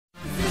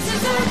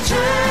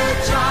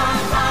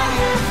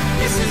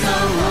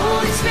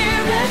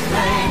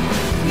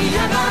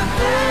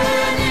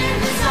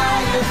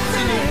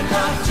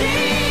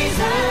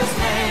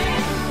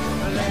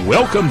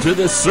Welcome to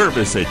this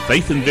service at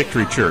Faith and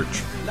Victory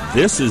Church.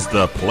 This is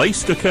the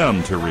place to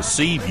come to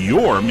receive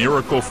your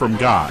miracle from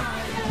God.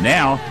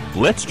 Now,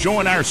 let's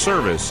join our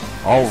service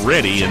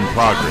already in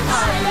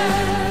progress.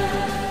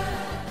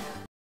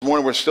 This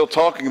morning we're still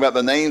talking about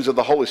the names of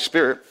the Holy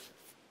Spirit.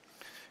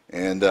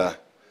 And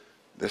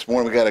this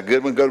morning we got a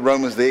good one. Go to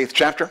Romans, the 8th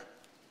chapter.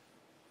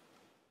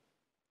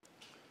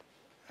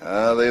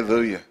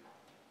 Hallelujah.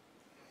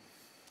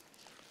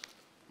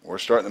 We're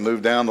starting to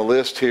move down the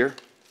list here.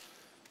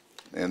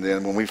 And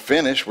then when we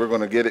finish, we're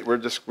going to get it.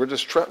 Listen,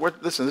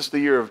 this is the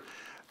year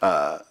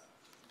of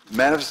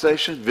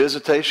manifestation,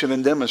 visitation,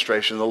 and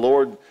demonstration. The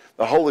Lord,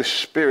 the Holy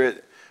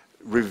Spirit,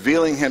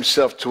 revealing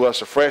Himself to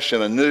us afresh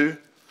and anew.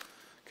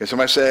 Can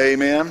somebody say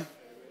amen?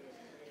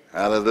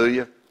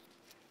 Hallelujah.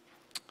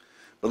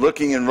 But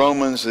looking in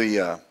Romans,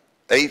 the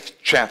 8th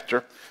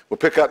chapter, we'll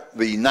pick up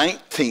the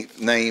 19th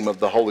name of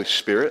the Holy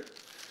Spirit.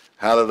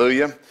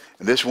 Hallelujah.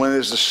 And this one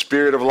is the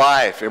Spirit of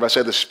life. Everybody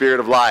say the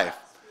Spirit of life.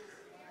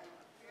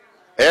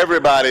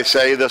 Everybody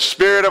say the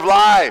Spirit of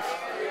life.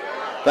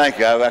 Thank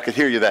you. I could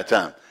hear you that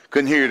time.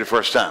 Couldn't hear you the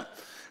first time.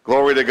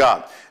 Glory to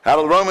God.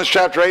 Hallelujah. Romans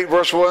chapter 8,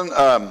 verse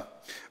 1.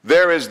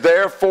 There is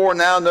therefore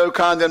now no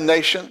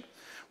condemnation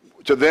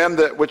to them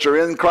that which are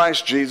in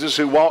Christ Jesus,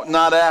 who walk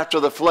not after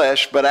the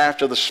flesh, but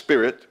after the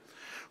Spirit.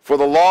 For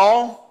the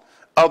law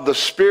of the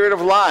Spirit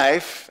of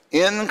life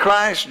in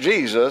Christ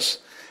Jesus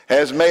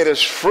has made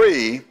us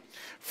free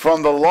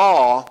from the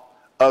law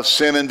of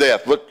sin and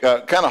death. Look,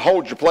 kind of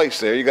hold your place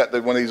there. You got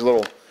one of these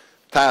little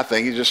tie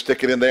things. You just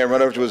stick it in there and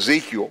run over to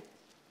Ezekiel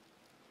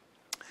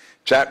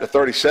chapter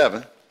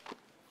 37.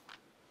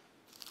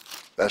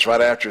 That's right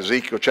after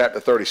Ezekiel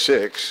chapter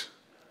 36.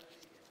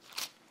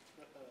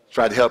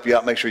 Tried to help you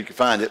out, make sure you can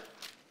find it.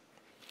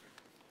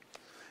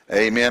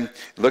 Amen.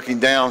 Looking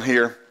down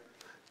here,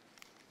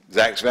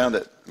 Zach's found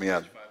it.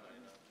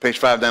 Page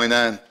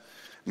 599.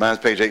 Mine's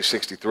page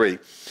 863.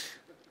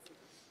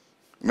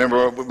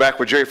 Remember back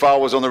when Jerry Falwell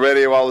was on the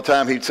radio all the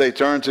time, he'd say,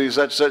 turn to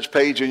such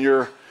page in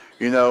your,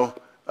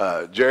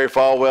 Jerry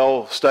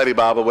Falwell study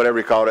Bible, whatever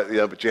he called it.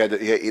 But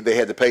they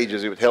had the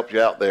pages. It would help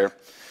you out there.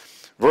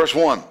 Verse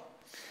 1.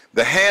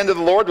 The hand of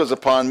the Lord was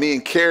upon me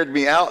and carried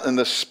me out in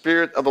the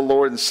Spirit of the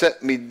Lord and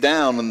set me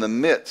down in the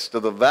midst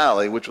of the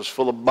valley, which was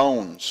full of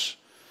bones,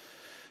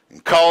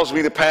 and caused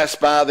me to pass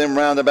by them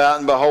round about.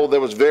 And behold, there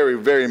was very,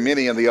 very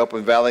many in the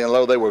open valley, and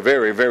lo, they were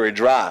very, very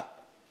dry.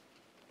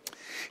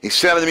 He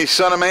said unto me,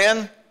 Son of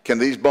man, can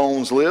these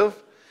bones live?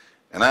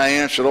 And I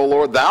answered, O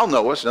Lord, thou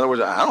knowest. In other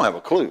words, I don't have a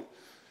clue.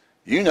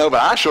 You know,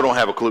 but I sure don't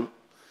have a clue.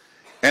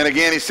 And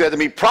again he said to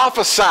me,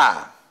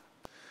 prophesy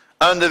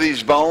unto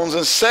these bones,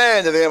 and say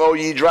unto them, O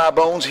ye dry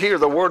bones, hear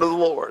the word of the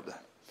Lord.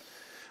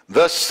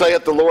 Thus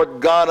saith the Lord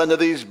God unto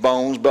these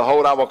bones,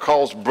 behold, I will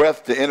cause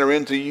breath to enter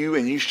into you,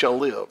 and ye shall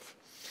live.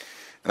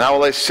 And I will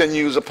lay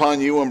sinews upon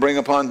you, and bring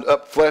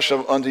up flesh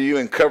unto you,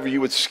 and cover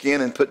you with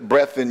skin, and put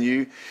breath in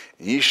you,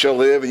 and ye shall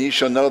live, and ye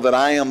shall know that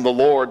I am the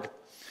Lord.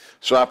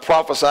 So I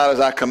prophesied as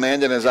I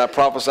commanded, and as I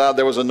prophesied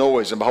there was a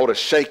noise, and behold, a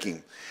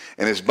shaking.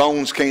 And his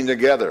bones came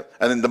together.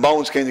 And then the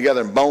bones came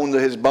together, and bone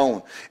to his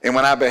bone. And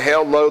when I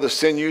beheld, lo, the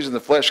sinews and the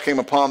flesh came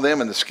upon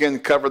them, and the skin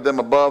covered them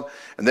above,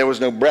 and there was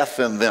no breath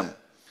in them.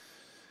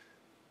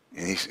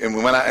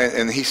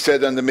 And he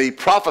said unto me,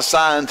 prophesy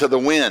unto the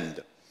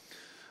wind.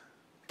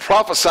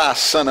 Prophesy,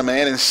 son of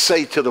man, and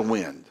say to the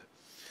wind,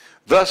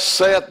 thus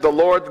saith the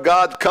Lord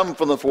God, come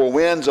from the four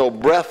winds, O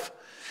breath,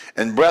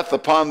 and breath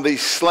upon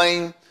these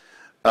slain,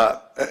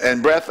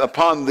 and breath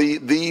upon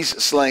these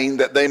slain,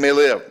 that they may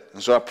live.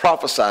 And so I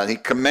prophesied, he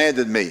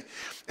commanded me,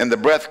 and the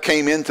breath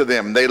came into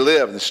them, and they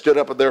lived, and stood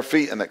up at their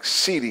feet, an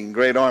exceeding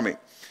great army.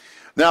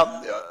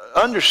 Now,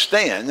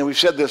 understand, and we've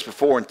said this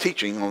before in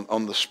teaching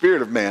on the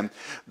spirit of man,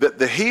 that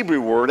the Hebrew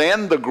word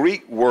and the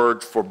Greek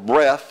word for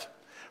breath,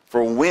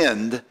 for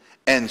wind,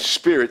 and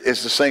spirit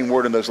is the same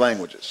word in those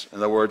languages. In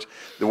other words,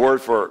 the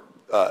word for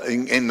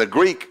in the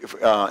Greek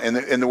and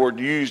the word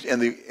used in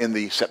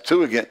the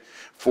Septuagint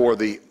for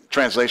the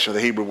translation of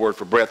the Hebrew word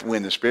for breath,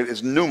 wind, and spirit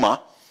is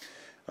pneuma.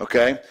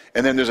 Okay,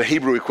 and then there's a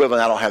Hebrew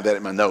equivalent. I don't have that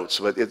in my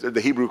notes, but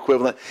the Hebrew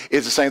equivalent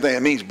is the same thing.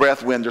 It means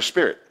breath, wind, or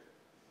spirit.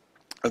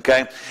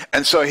 Okay,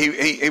 and so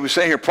he was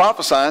saying here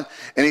prophesying,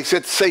 and he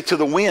said, "Say to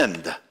the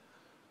wind."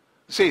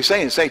 See, he's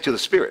saying, "Say to the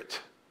spirit,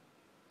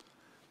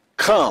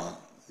 come,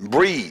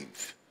 breathe."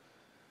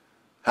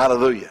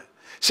 Hallelujah.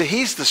 See,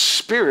 he's the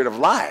Spirit of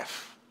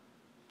life.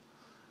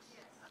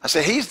 I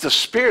say, he's the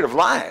Spirit of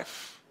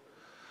life.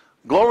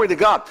 Glory to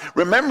God.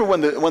 Remember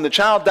when the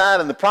child died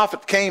and the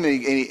prophet came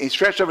and he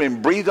stretched over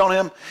and breathed on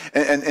him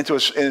and into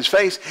his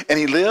face, and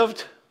he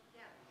lived?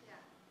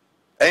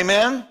 Yeah.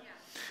 Amen? Yeah.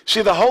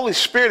 See, the Holy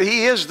Spirit,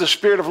 he is the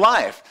Spirit of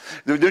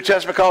life. The New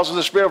Testament calls him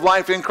the Spirit of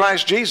life in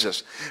Christ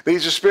Jesus. But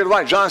he's the Spirit of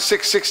life. John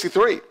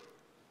 6:63.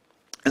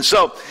 And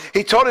so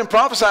he told him,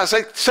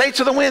 prophesy, say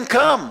to the wind,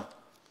 come.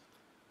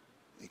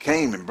 He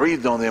came and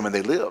breathed on them, and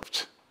they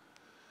lived.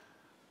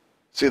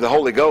 See, the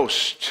Holy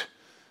Ghost,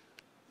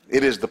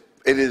 it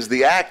is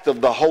the act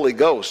of the Holy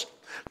Ghost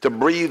to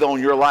breathe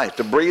on your life,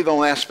 to breathe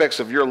on aspects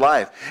of your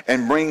life,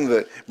 and bring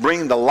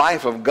the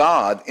life of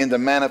God into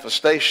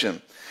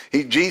manifestation.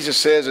 Jesus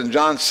says in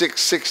John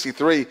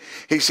 6:63,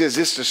 he says,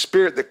 "It's the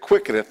spirit that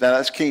quickeneth." Now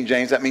that's King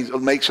James. That means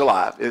it makes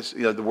alive. It's,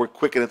 the word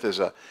quickeneth is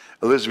a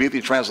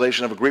Elizabethan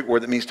translation of a Greek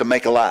word that means to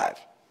make alive.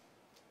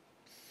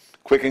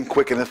 Quicken,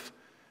 quickeneth,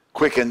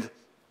 quickened,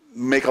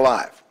 make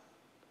alive.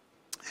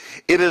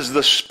 It is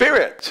the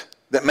spirit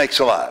that makes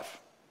alive.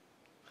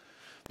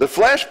 The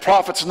flesh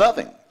profits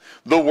nothing.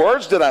 The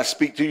words that I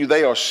speak to you,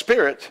 they are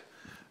spirit,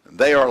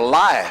 they are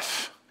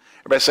life.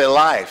 Everybody say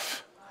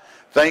life.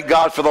 Thank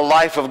God for the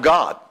life of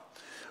God.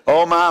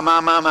 Oh my.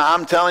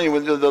 I'm telling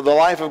you, the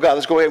life of God.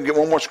 Let's go ahead and get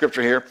one more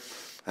scripture here.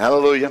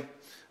 Hallelujah.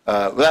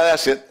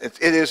 That's it.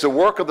 It is the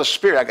work of the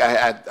Spirit.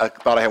 I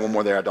thought I had one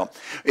more there. I don't.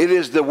 It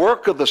is the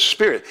work of the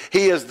Spirit.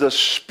 He is the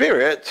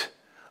Spirit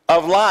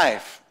of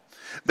life.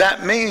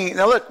 That means,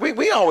 now look,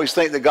 we always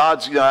think that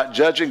God's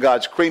judging,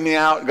 God's creaming you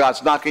out,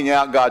 God's knocking you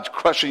out, God's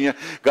crushing you,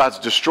 God's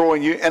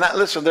destroying you. And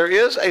listen, there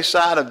is a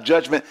side of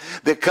judgment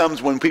that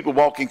comes when people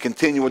walk in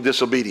continual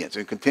disobedience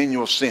and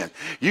continual sin.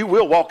 You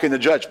will walk into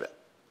judgment.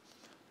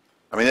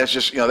 I mean, that's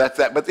just, that's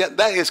that. But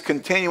that is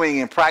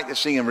continuing and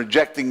practicing and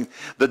rejecting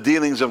the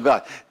dealings of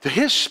God.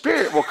 His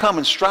Spirit will come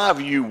and strive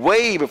with you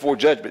way before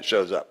judgment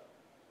shows up.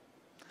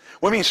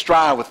 What do you mean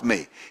strive with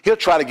me? He'll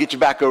try to get you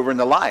back over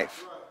into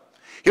life.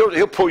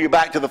 He'll pull you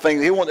back to the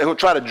things. He'll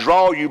try to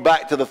draw you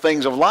back to the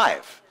things of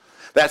life.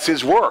 That's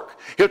his work.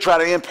 He'll try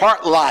to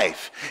impart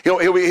life. He'll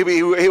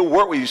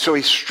work with you. So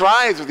he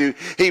strives with you.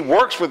 He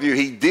works with you.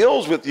 He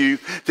deals with you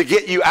to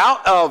get you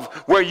out of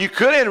where you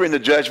could enter into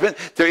judgment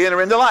to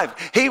enter into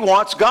life.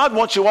 God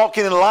wants you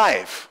walking in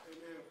life.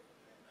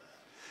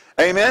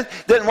 Amen?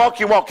 Doesn't want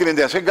you walking in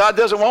death. God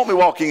doesn't want me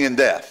walking in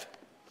death.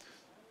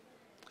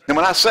 And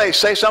when I say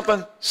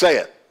something, say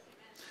it.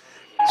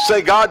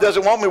 Say, God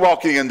doesn't want me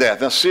walking in death.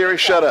 Now, Siri,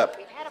 shut up.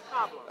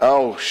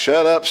 Oh,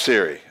 shut up,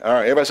 Siri. All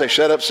right, everybody say,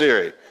 shut up,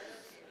 Siri.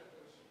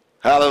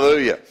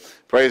 Hallelujah.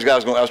 Praise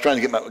God. I was trying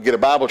to get a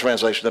Bible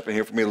translation up in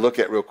here for me to look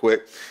at real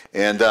quick.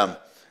 And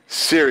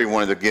Siri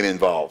wanted to get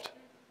involved.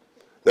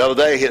 The other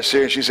day, I hit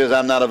Siri, and she says,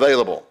 I'm not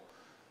available.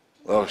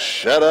 Well,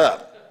 shut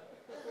up.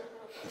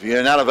 If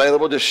you're not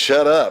available, just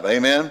shut up.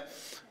 Amen.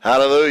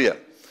 Hallelujah.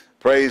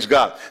 Praise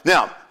God.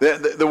 Now,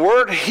 the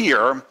word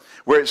here,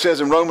 where it says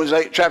in Romans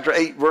 8, chapter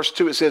 8, verse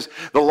 2, it says,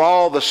 the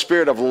law of the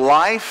Spirit of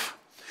life.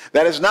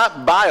 That is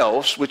not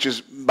bios, which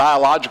is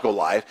biological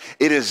life.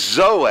 It is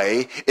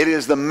zoe. It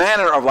is the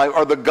manner of life,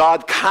 or the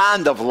God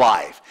kind of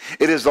life.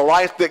 It is the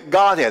life that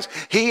God has.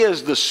 He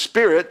is the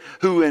Spirit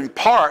who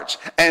imparts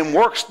and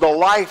works the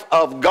life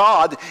of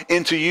God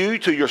into you,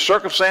 to your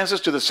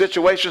circumstances, to the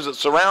situations that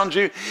surround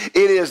you.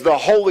 It is the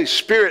Holy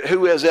Spirit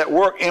who is at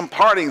work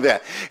imparting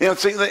that.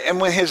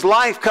 And when his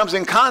life comes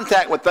in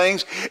contact with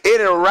things, it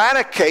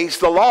eradicates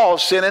the law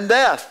of sin and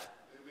death.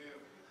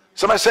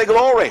 Somebody say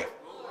glory.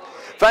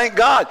 Thank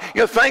God.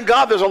 Thank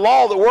God there's a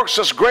law that works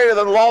us greater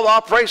than the law that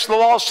operates the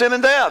law of sin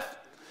and death.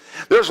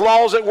 There's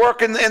laws that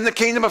work in the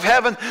kingdom of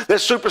heaven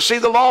that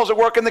supersede the laws that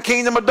work in the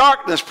kingdom of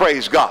darkness,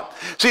 praise God.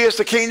 See, it's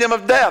the kingdom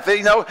of death.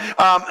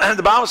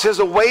 The Bible says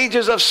the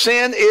wages of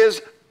sin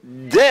is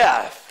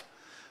death.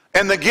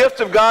 And the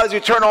gift of God is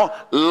eternal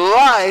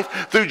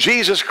life through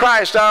Jesus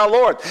Christ our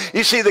Lord.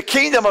 You see, the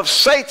kingdom of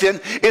Satan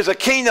is a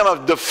kingdom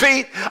of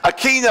defeat, a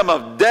kingdom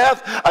of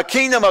death, a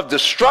kingdom of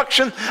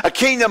destruction, a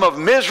kingdom of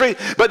misery.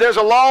 But there's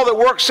a law that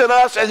works in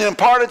us and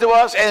imparted to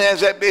us and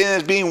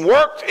is being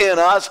worked in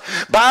us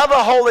by the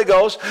Holy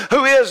Ghost,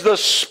 who is the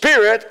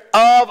Spirit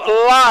of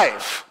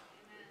life.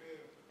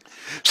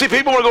 See,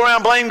 people want to go around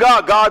and blame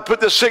God. God put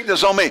this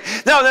sickness on me.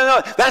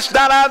 No. That's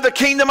not out of the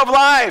kingdom of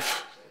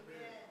life.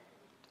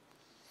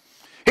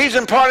 He's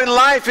imparting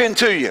life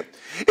into you.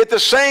 If the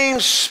same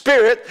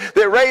Spirit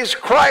that raised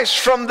Christ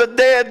from the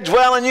dead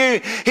dwell in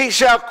you, he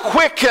shall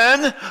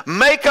quicken,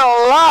 make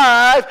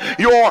alive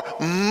your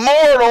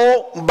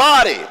mortal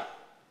body.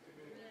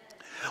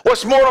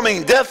 What's mortal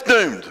mean? Death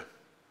doomed.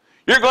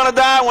 You're going to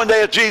die one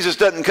day if Jesus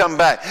doesn't come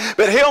back.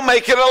 But he'll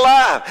make it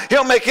alive.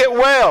 He'll make it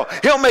well.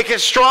 He'll make it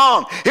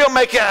strong. He'll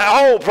make it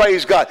whole,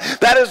 praise God.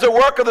 That is the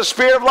work of the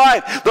Spirit of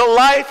life. The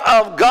life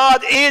of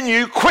God in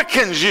you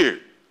quickens you.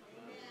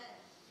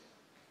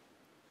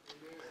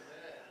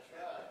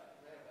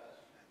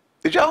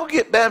 Did y'all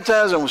get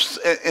baptized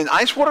in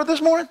ice water this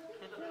morning?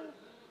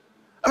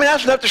 I mean,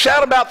 that's enough to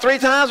shout about 3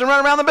 times and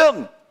run around the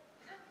building.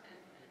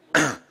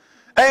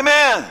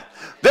 Amen.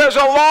 There's a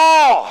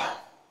law.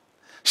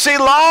 See,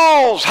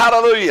 laws,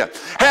 hallelujah,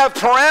 have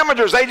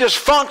parameters. They just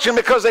function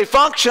because they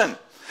function.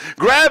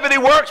 Gravity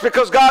works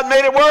because God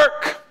made it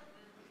work.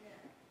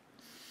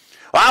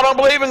 Well, I don't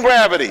believe in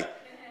gravity.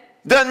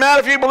 Doesn't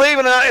matter if you believe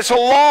in it or not. It's a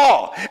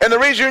law. And the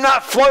reason you're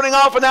not floating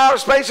off in outer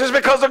space is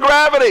because of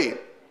gravity.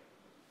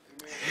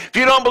 If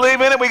you don't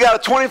believe in it, we got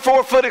a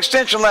 24-foot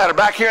extension ladder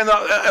back here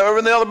over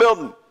in the other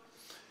building.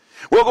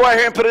 We'll go out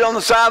here and put it on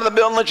the side of the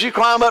building, let you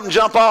climb up and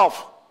jump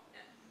off.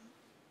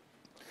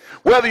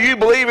 Whether you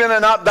believe in it or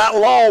not, that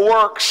law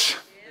works.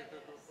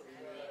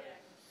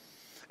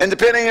 And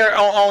depending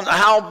on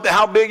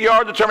how big you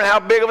are, determine how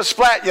big of a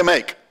splat you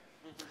make.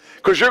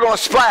 Because you're going to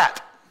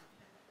splat.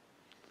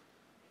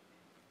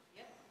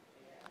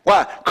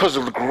 Why? Because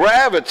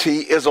gravity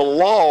is a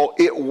law.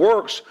 It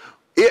works.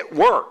 It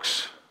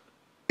works.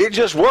 It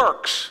just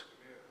works.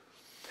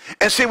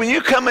 And see, when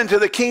you come into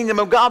the kingdom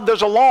of God,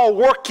 there's a law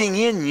working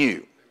in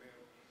you.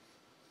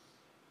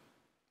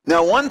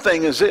 Now, one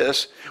thing is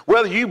this,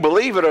 whether you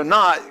believe it or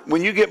not,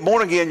 when you get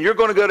born again, you're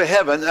going to go to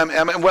heaven.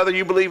 I mean, whether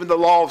you believe in the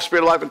law of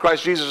spirit of life in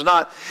Christ Jesus or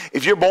not,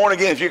 if you're born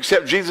again, if you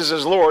accept Jesus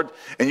as Lord,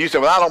 and you say,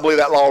 well, I don't believe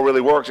that law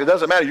really works, it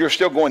doesn't matter. You're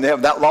still going to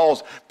heaven. That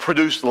law's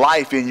produced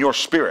life in your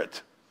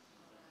spirit.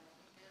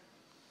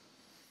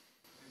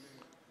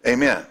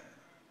 Amen.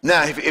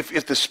 Now,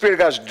 if the Spirit of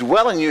God's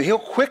dwelling in you, He'll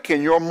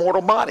quicken your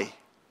mortal body.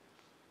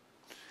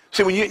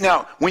 See, when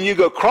you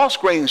go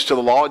cross-grains to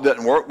the law, it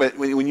doesn't work, but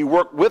when you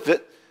work with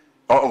it,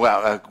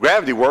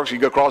 gravity works, you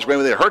go cross-grain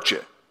with it, it hurts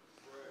you.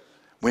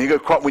 When you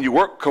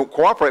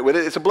cooperate with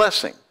it, it's a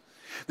blessing.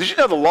 Did you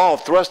know the law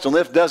of thrust and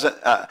lift doesn't,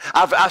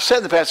 I've said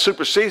in the past,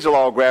 supersedes the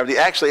law of gravity.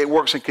 Actually, it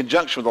works in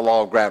conjunction with the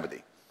law of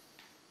gravity.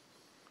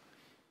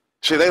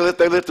 See, they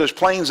lift those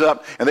planes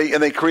up, and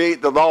they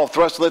create the law of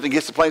thrust and lift and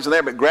gets the planes in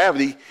there. But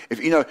gravity, if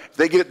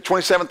they get it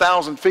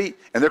 27,000 feet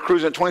and they're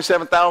cruising at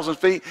 27,000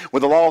 feet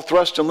with the law of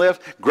thrust and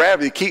lift,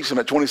 gravity keeps them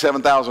at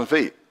 27,000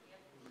 feet.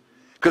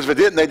 Because if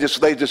it didn't,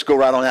 they just go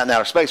right on out in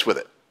outer space with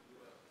it.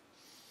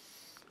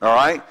 All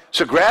right?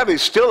 So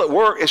gravity's still at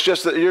work. It's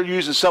just that you're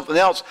using something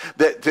else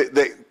that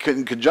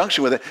in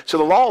conjunction with it. So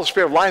the law of the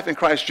Spirit of life in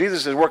Christ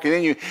Jesus is working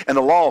in you, and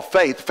the law of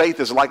faith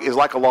is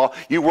like a law.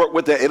 You work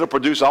with that, it'll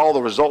produce all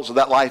the results of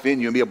that life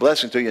in you and be a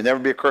blessing to you and never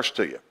be a curse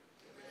to you.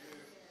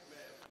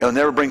 It'll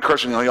never bring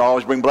cursing on you, it'll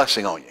always bring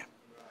blessing on you.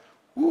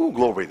 Ooh,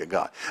 glory to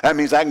God. That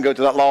means I can go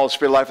to that law of the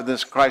Spirit of life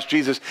in Christ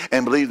Jesus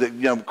and believe that,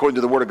 according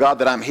to the Word of God,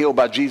 that I'm healed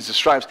by Jesus'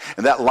 stripes,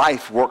 and that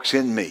life works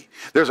in me.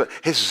 There's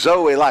His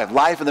Zoe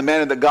life in the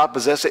manner that God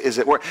possesses is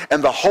at work,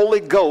 and the Holy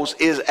Ghost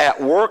is at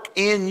work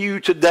in you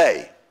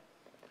today,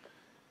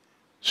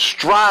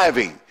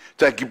 striving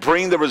to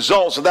bring the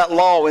results of that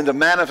law into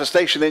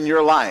manifestation in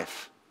your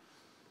life.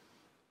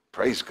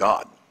 Praise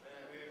God.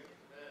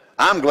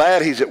 I'm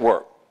glad He's at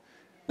work.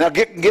 Now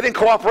get in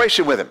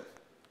cooperation with Him.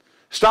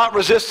 Stop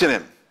resisting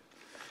Him.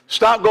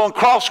 Stop going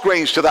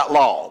cross-grains to that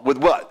law with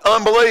what?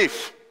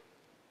 Unbelief.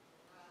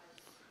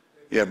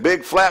 Yeah,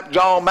 big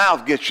flap-jaw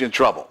mouth gets you in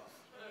trouble.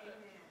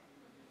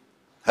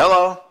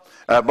 Hello?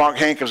 Mark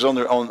Hank was on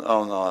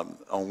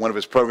one of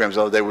his programs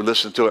the other day. We were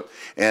listening to it,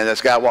 and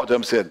this guy walked up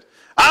and said,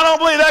 I don't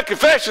believe that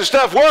confession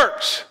stuff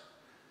works.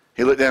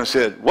 He looked down and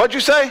said, what'd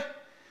you say?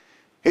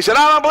 He said,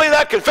 I don't believe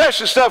that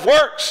confession stuff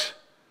works.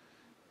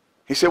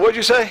 He said, what'd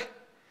you say?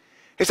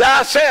 He said,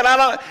 I said, I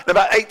don't. And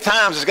about 8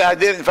 times this guy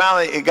did it, and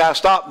finally the guy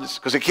stopped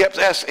because he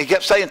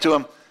kept saying to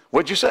him,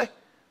 what'd you say? And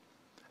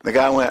the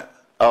guy went,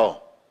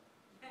 oh,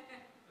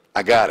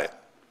 I got it.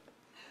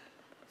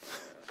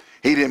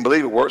 He didn't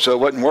believe it worked, so it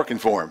wasn't working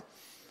for him.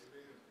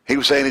 He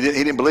was saying he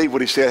didn't believe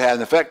what he said had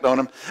an effect on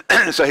him,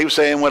 so he was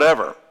saying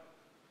whatever.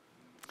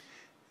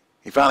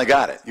 He finally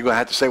got it. You're going to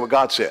have to say what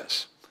God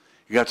says.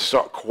 You have to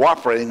start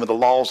cooperating with the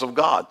laws of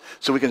God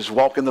so we can just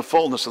walk in the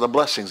fullness of the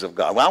blessings of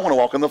God. Well, I want to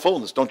walk in the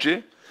fullness, don't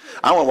you?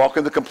 I want to walk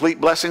in the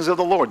complete blessings of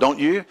the Lord, don't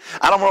you?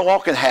 I don't want to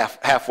walk in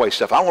halfway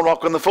stuff. I want to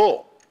walk in the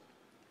full.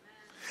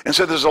 And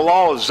so there's a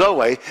law of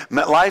Zoe,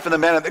 life in the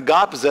manner that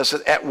God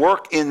possesses, at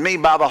work in me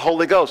by the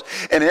Holy Ghost.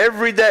 And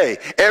every day,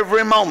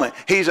 every moment,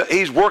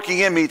 He's working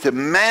in me to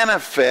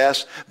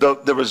manifest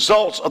the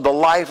results of the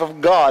life of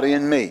God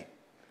in me.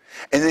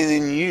 And then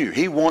in you,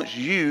 He wants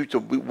you to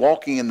be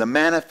walking in the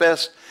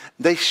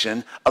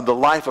manifestation of the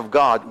life of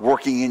God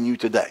working in you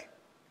today.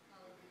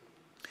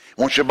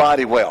 He wants your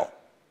body well.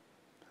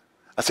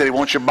 I said He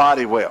wants your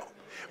body well.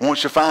 He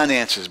wants your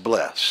finances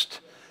blessed.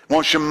 He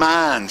wants your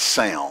mind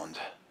sound.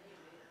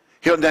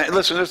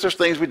 Listen, there's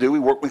things we do. We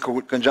work in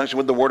conjunction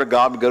with the Word of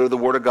God. We go to the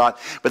Word of God.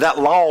 But that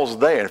law's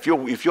there. If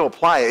you'll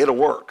apply it, it'll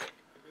work.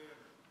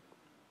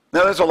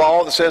 Now, there's a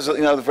law that says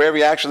that, for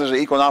every action, there's an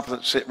equal and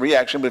opposite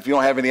reaction. But if you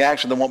don't have any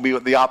action, there won't be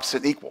the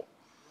opposite equal.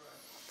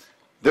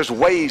 There's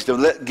ways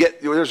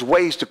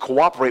to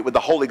cooperate with the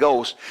Holy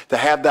Ghost to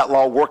have that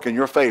law work in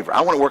your favor. I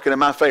want it working in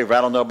my favor.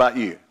 I don't know about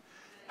you.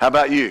 How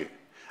about you?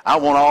 I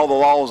want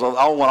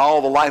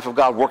all the life of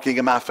God working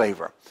in my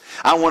favor.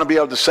 I want to be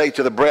able to say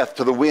to the breath,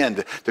 to the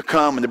wind, to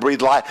come and to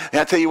breathe life.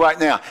 And I tell you right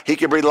now, He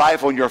can breathe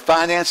life on your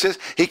finances.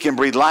 He can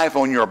breathe life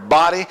on your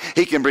body.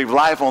 He can breathe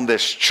life on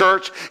this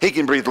church. He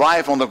can breathe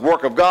life on the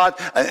work of God.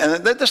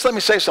 And just let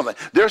me say something.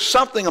 There's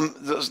something,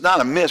 it's not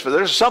amiss, but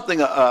there's something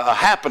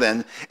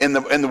happening in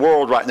the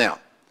world right now.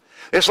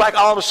 It's like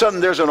all of a sudden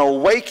there's an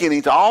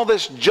awakening to all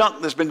this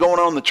junk that's been going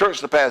on in the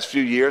church the past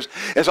few years.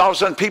 It's all of a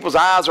sudden people's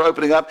eyes are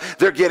opening up.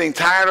 They're getting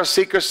tired of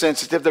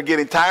seeker-sensitive. They're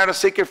getting tired of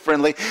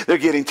seeker-friendly. They're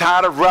getting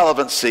tired of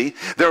relevancy.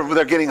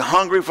 They're getting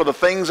hungry for the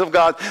things of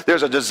God.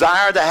 There's a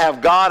desire to have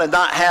God and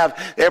not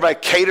have everybody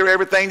cater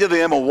everything to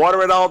them or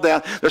water it all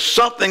down. There's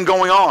something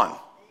going on.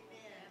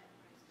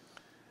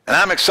 And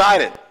I'm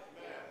excited.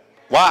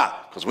 Why?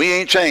 Because we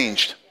ain't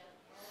changed.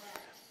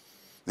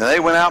 Now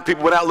they went out,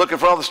 people went out looking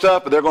for all the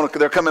stuff, but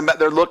they're coming back,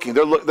 they're looking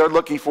for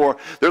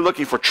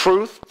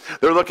truth,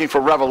 they're looking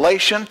for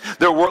revelation,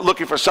 they're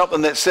looking for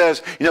something that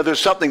says, there's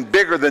something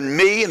bigger than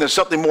me, and there's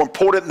something more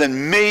important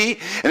than me,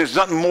 and there's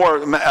something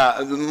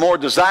more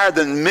desired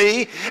than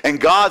me, and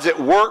God's at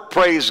work,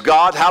 praise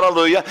God,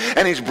 hallelujah,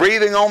 and he's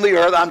breathing on the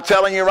earth. I'm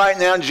telling you right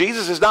now,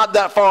 Jesus is not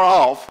that far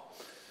off.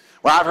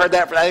 Well, I've heard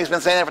that, he's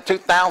been saying that for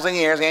 2,000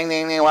 years,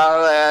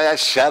 well,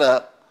 shut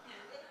up.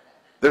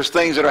 There's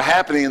things that are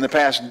happening in the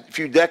past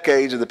few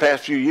decades, or the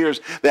past few years,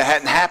 that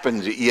hadn't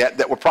happened yet,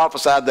 that were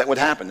prophesied that would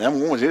happen. Number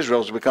one was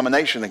Israel to become a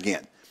nation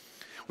again.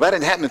 Well, that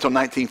didn't happen until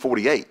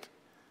 1948.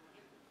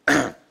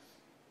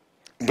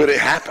 But it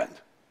happened.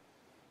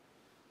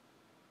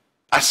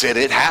 I said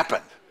it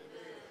happened.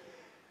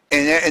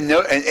 And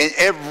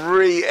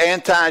every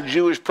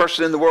anti-Jewish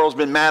person in the world has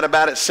been mad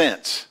about it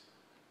since.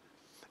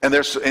 And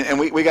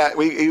we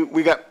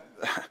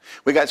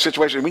got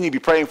situations. We need to be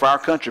praying for our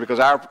country because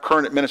our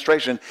current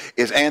administration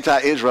is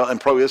anti-Israel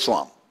and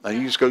pro-Islam. Now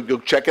you just go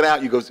check it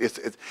out. You go.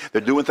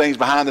 They're doing things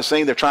behind the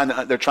scene.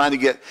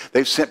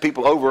 They've sent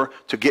people over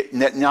to get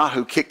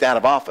Netanyahu kicked out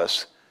of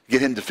office,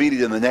 get him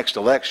defeated in the next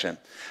election.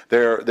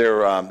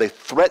 They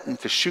threatened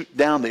to shoot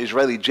down the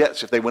Israeli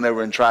jets if they went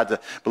over and tried to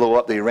blow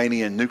up the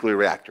Iranian nuclear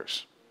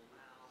reactors.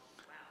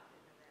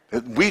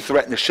 We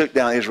threatened to shoot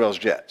down Israel's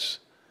jets.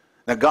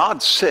 Now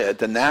God said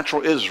to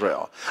natural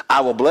Israel, I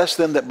will bless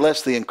them that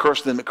bless thee and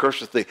curse them that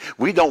curseth thee.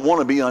 We don't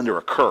want to be under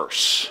a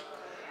curse.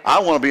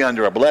 I want to be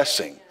under a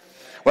blessing.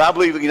 Well, I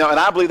believe, and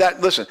I believe that,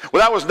 listen,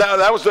 well,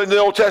 that was in the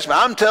Old Testament.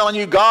 I'm telling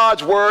you,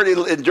 God's word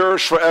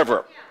endures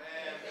forever.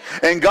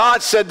 And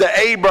God said to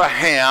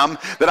Abraham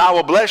that I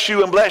will bless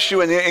you and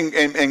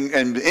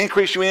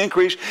increase you and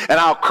increase, and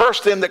I'll curse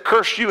them that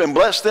curse you and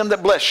bless them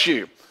that bless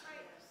you.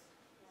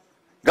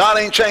 God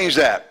ain't changed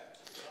that.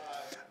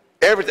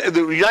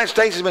 The United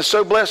States has been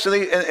so blessed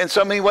in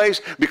so many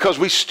ways because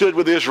we stood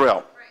with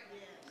Israel.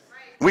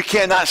 We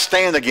cannot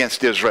stand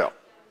against Israel.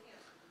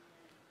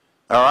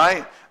 All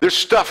right? There's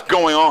stuff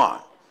going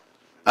on.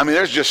 I mean,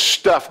 there's just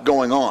stuff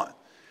going on.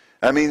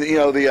 I mean,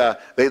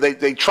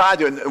 they tried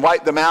to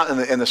wipe them out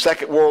in the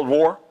Second World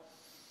War,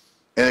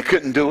 and they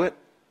couldn't do it.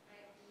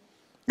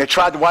 They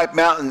tried to wipe them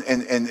out,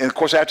 and of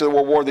course, after the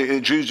World War,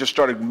 the Jews just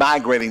started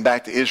migrating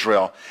back to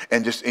Israel,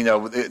 and just,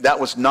 that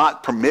was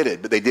not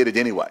permitted, but they did it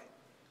anyway.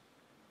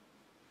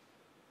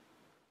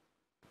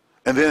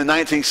 And then in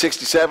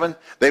 1967,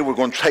 they were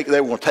going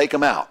to take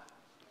them out.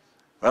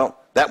 Well,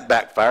 that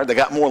backfired. They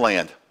got more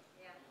land.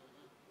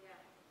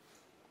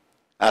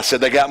 I said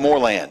they got more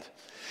land.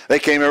 They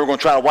came over going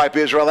to try to wipe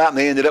Israel out, and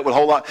they ended up with a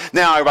whole lot.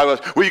 Now everybody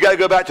goes, well, you got to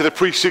go back to the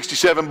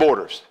pre-67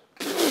 borders.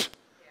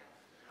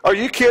 Are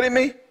you kidding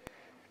me?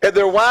 At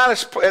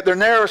their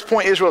narrowest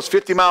point, Israel is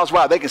 50 miles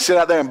wide. They can sit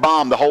out there and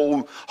bomb the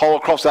whole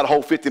across that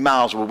whole 50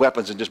 miles with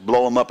weapons and just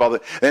blow them up.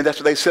 And that's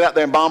what they sit out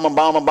there and bomb them.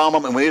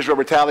 And when Israel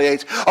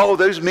retaliates, oh,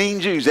 those mean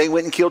Jews, they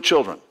went and killed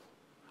children.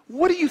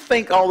 What do you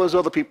think all those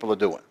other people are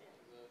doing?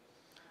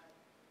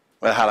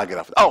 Well, how did I get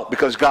off? Oh,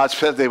 because God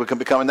said they would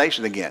become a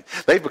nation again.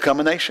 They've become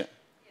a nation.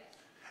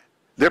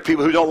 There are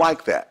people who don't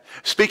like that.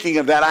 Speaking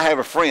of that, I have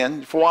a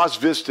friend. Fawaz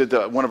visited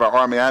one of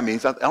our RMI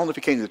meetings. I don't know if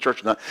he came to the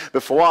church or not,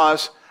 but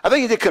Fawaz, I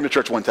think he did come to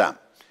church one time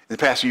in the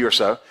past year or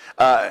so.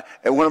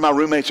 And one of my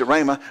roommates at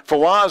Rhema,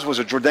 Fawaz was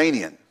a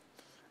Jordanian.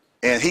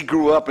 And he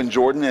grew up in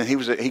Jordan, and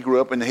he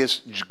grew up, and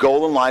his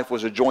goal in life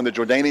was to join the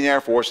Jordanian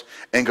Air Force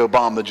and go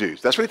bomb the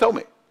Jews. That's what he told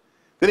me.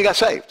 Then he got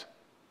saved.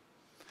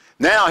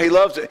 Now he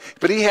loves it,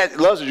 but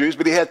loves the Jews,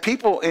 but he had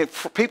people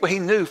he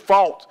knew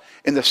fought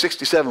in the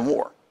 67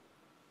 war.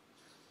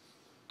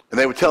 And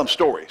they would tell him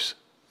stories.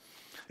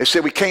 They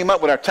said, we came up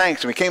with our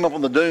tanks, and we came up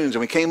on the dunes, and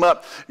we came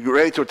up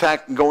ready to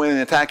attack and go in and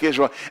attack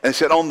Israel. And they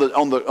said on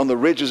the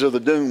ridges of the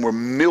dune were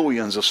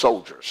millions of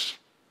soldiers.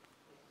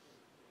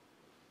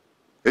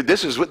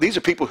 These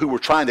are people who were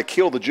trying to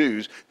kill the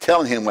Jews,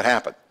 telling him what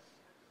happened.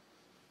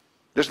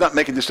 They're just not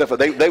making this stuff up.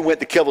 They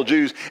went to kill the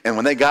Jews, and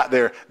when they got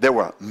there, there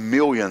were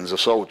millions of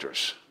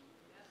soldiers.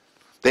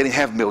 They didn't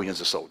have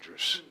millions of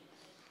soldiers.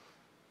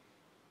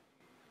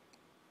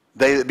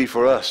 They that be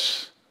for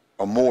us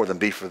are more than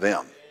be for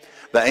them.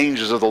 The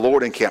angels of the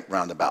Lord encamped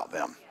round about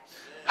them.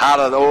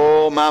 Hallelujah.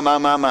 Oh,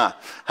 my.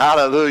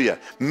 Hallelujah.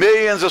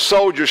 Millions of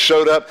soldiers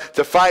showed up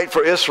to fight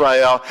for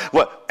Israel.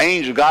 What?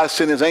 Angel, God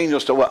sent his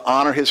angels to what?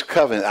 Honor his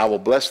covenant. I will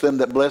bless them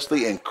that bless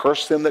thee and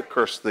curse them that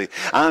curse thee.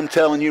 I'm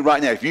telling you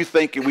right now, if you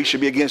think we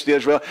should be against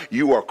Israel,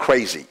 you are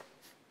crazy.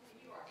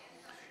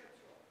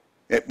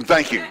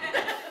 Thank you.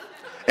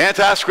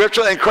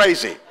 Anti-scriptural and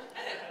crazy.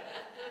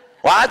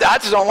 Well, I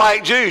just don't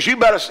like Jews. You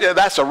better,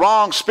 that's a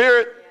wrong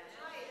spirit.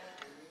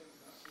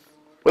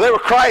 Well, they were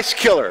Christ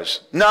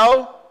killers.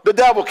 No, the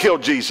devil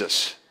killed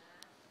Jesus.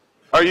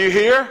 Are you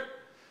here?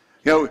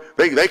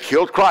 They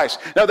killed Christ.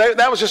 No,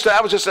 that was a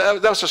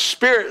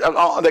spirit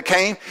that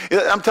came.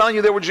 I'm telling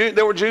you, there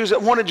were Jews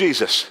that wanted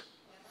Jesus,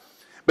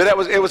 but it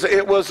was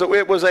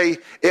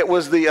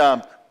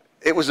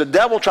the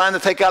devil trying to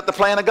take out the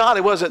plan of God.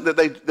 It wasn't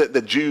that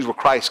the Jews were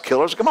Christ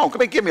killers. Come on,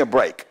 give me a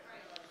break.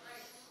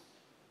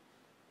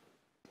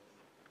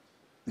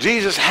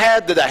 Jesus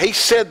had to die. He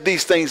said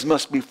these things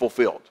must be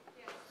fulfilled.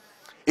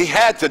 He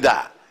had to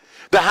die.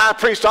 The high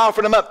priest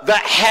offered him up.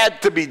 That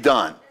had to be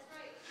done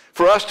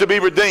for us to be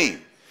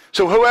redeemed.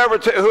 So whoever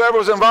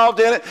was involved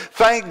in it,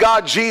 thank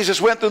God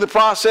Jesus went through the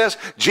process.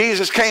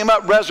 Jesus came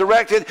up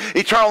resurrected.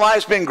 Eternal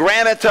life's been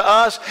granted to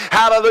us.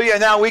 Hallelujah.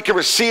 Now we can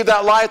receive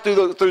that life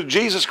through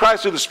Jesus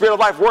Christ, through the Spirit of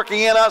life working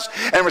in us,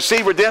 and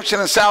receive redemption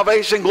and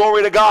salvation.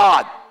 Glory to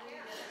God.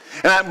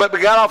 But we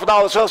got off with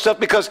all this other stuff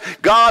because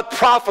God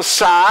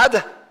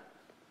prophesied,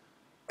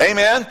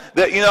 amen,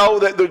 that, you know,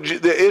 that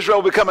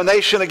Israel will become a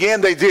nation again.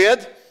 They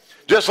did.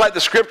 Just like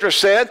the scripture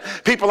said,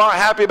 people aren't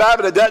happy about it,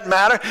 but it doesn't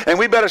matter. And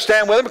we better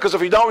stand with them, because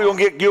if you don't,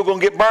 you're going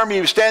to get burned.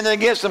 You're standing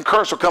against them,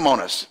 curse will come on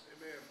us.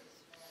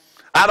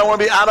 I don't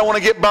want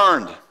to get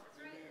burned.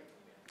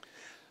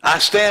 I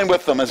stand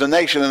with them as a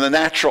nation in the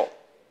natural.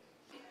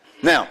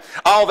 Now,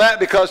 all that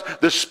because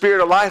the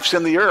Spirit of life's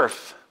in the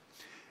earth.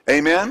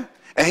 Amen.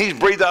 And he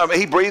breathed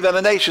and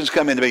the nations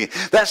come into being.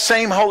 That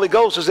same Holy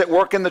Ghost is at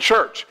work in the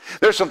church.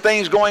 There's some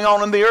things going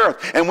on in the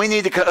earth, and we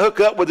need to hook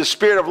up with the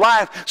Spirit of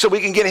life so we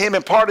can get him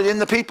imparted in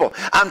the people.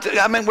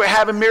 We're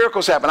having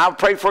miracles happen. I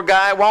prayed for a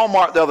guy at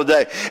Walmart the other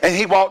day, and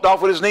he walked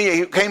off with his knee.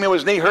 He came in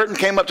with his knee hurting,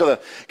 came up to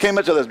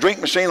the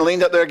drink machine, and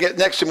leaned up there, get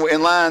next to him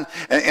in line,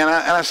 and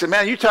I said,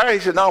 "Man, you tired?" He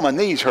said, "No, my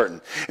knee's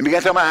hurting." And began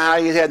to tell me how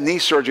he had knee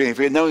surgery. And if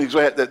he had known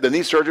the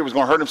knee surgery was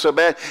going to hurt him so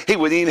bad, he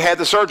wouldn't even have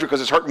the surgery,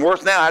 because it's hurting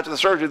worse now after the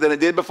surgery than it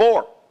did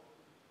before.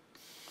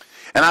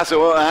 And I said,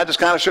 well, I just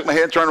kind of shook my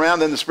head, turned around,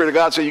 then the Spirit of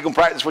God said, "You can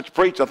practice what you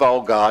preach." I thought,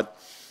 oh, God.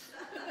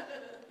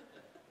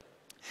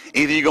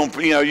 Either you're going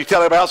to, you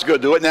tell everybody else to go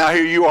do it. Now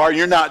here you are,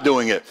 you're not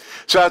doing it.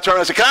 So I turned around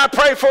and said, "Can I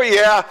pray for you?"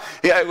 "Yeah."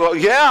 "Yeah, well,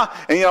 yeah."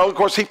 And, of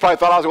course, he probably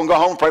thought I was going to go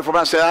home and pray for him.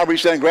 I said, I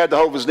reached down and grabbed the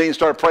hold of his knee and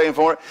started praying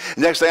for it.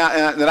 And next thing,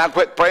 then I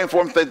quit praying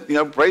for him,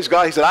 said, praise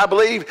God. He said, "I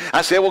believe."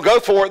 I said, "Well,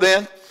 go for it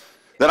then."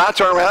 Then I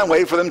turned around and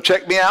waited for them to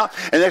check me out.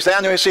 And next thing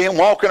I knew, I see him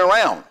walking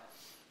around.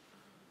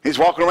 He's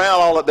walking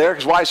around all up there.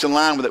 His wife's in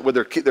line with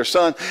their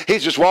son.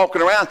 He's just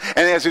walking around.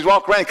 And as he's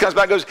walking around, he comes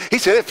back and goes, he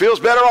said, "It feels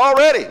better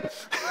already."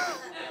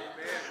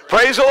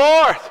 Praise the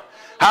Lord.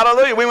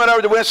 Hallelujah. We went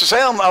over to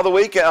Winston-Salem the other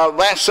week,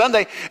 last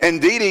Sunday,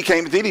 and Dee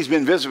came. Dee's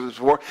been visited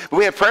before. But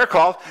we had prayer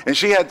call, and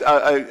she had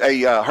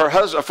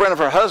a friend of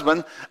her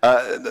husband,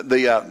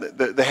 they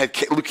had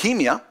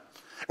leukemia.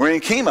 We're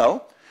in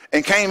chemo.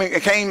 And came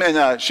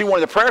and she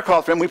wanted a prayer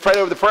cloth for him. We prayed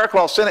over the prayer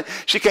cloth, sent it.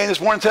 She came this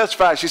morning and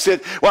testified. She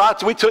said, well,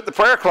 we took the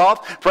prayer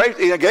cloth, prayed,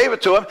 gave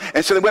it to him,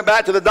 and so they went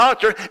back to the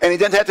doctor, and he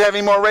didn't have to have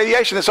any more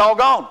radiation. It's all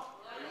gone.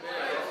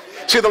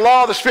 Amen. See, the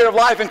law of the Spirit of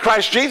life in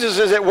Christ Jesus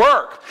is at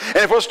work. And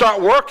if we'll start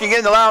working it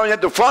and allowing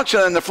it to function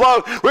and to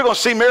flow, we're going to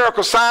see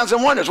miracles, signs,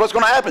 and wonders. What's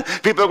going to happen?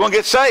 People are going to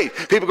get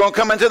saved. People are going to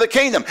come into the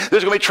kingdom.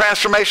 There's going to be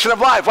transformation of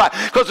life. Why?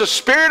 Because the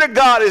Spirit of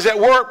God is at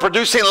work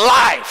producing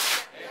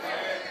life.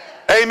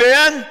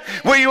 Amen.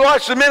 When you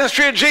watch the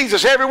ministry of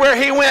Jesus, everywhere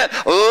he went,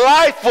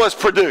 life was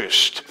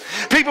produced.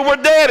 People were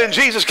dead, and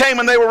Jesus came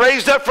and they were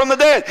raised up from the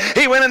dead.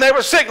 He went and they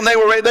were sick and they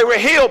were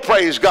healed,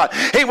 praise God.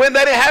 He went,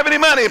 they didn't have any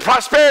money, and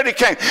prosperity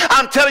came.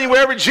 I'm telling you,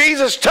 wherever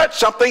Jesus touched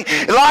something,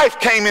 life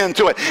came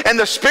into it. And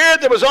the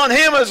Spirit that was on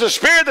him is the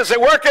Spirit that's at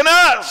work in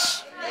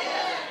us.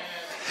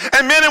 Amen.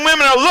 And men and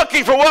women are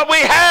looking for what we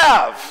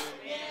have.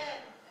 Amen.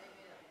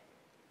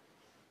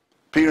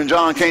 Peter and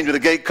John came to the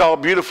gate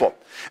called Beautiful.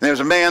 And there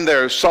was a man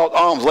there who sought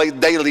alms, laid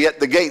daily at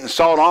the gate and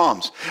sought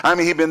alms. I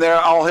mean, he'd been there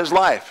all his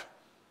life.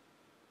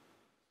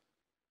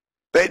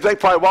 They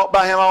probably walked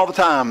by him all the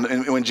time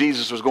when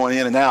Jesus was going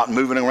in and out and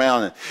moving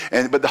around.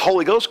 But the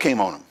Holy Ghost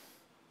came on him.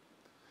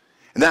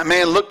 And that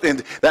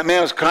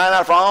man was crying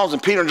out for alms,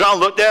 and Peter and John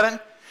looked at him.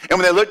 And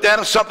when they looked at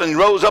him, something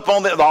rose up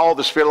on them, all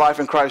the Spirit of life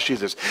in Christ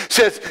Jesus. It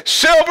says,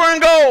 "Silver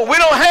and gold, we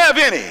don't have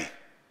any.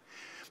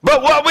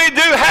 But what we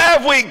do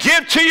have, we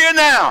give to you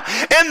now.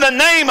 In the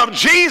name of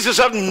Jesus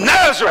of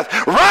Nazareth,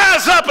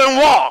 rise up and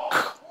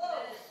walk."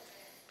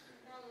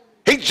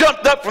 He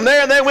jumped up from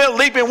there, and they went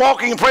leaping,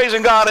 walking, and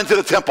praising God into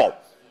the temple.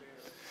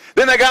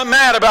 Then they got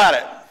mad about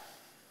it.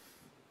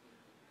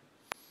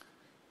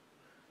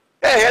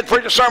 Yeah, he had to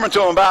preach a sermon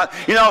to him about,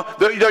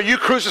 you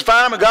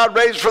crucified him and God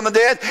raised him from the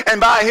dead, and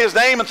by his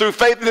name and through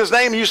faith in his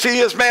name, you see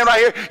this man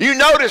right here. You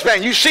know this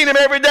man. You've seen him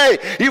every day.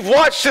 You've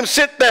watched him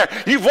sit there.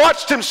 You've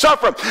watched him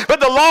suffer. But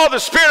the law of the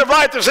Spirit of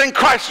life that's in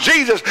Christ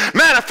Jesus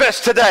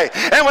manifests today.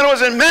 And when it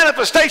was in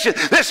manifestation,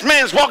 this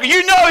man's walking.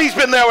 You know he's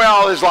been there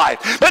all his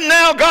life. But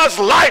now God's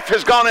life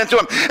has gone into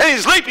him, and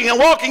he's leaping and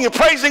walking and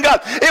praising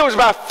God. It was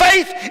by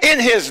faith in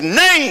his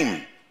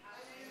name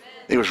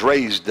he was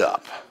raised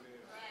up.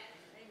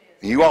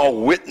 You're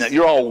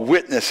all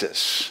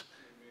witnesses.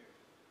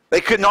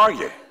 They couldn't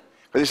argue.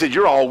 But they said,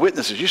 "You're all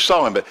witnesses. You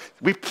saw him." But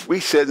we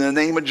said, in the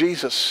name of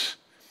Jesus,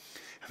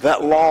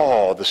 that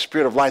law, the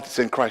Spirit of life that's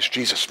in Christ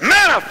Jesus,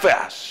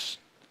 manifests.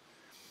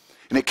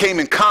 And it came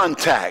in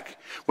contact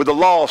with the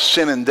law of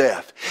sin and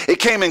death. It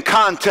came in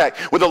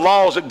contact with the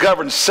laws that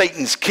govern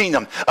Satan's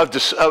kingdom of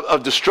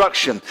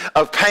destruction,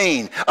 of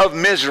pain, of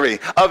misery,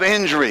 of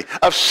injury,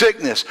 of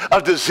sickness,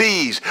 of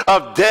disease,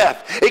 of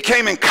death. It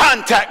came in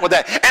contact with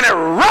that and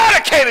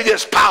eradicated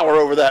its power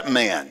over that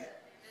man.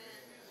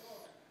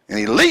 And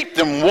he leaped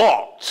and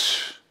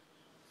walked.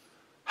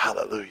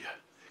 Hallelujah.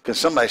 Can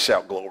somebody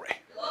shout glory?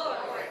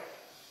 Glory.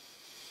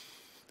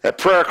 That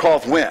prayer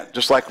cloth went,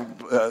 just like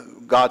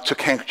God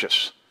took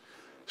handkerchiefs.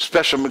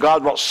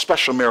 God wrought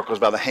special miracles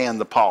by the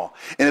hand of Paul.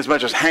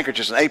 Inasmuch as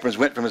handkerchiefs and aprons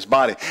went from his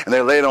body, and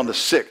they laid on the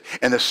sick,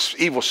 and the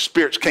evil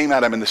spirits came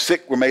out of him, and the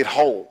sick were made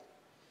whole.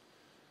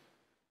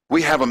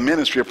 We have a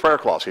ministry of prayer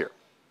cloths here.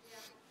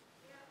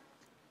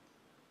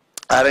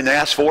 I didn't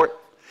ask for it.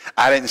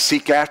 I didn't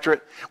seek after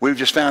it. We've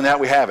just found out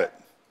we have it.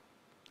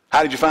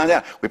 How did you find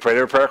out? We prayed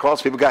over prayer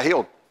cloths. People got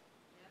healed.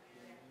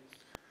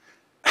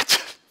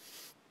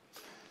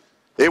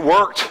 It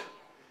worked.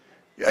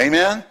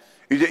 Amen?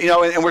 You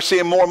know, and we're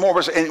seeing more and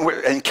more.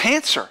 And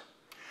cancer.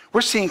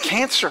 We're seeing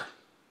cancer.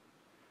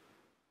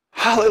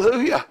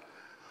 Hallelujah.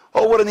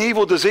 Oh, what an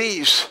evil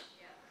disease.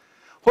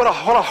 What a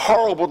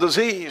horrible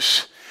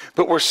disease.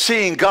 But we're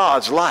seeing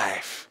God's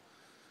life.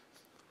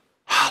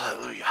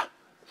 Hallelujah.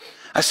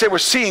 I said we're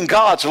seeing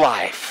God's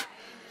life.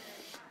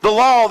 The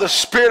law, the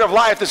spirit of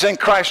life that's in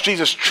Christ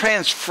Jesus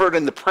transferred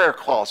into prayer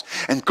cloths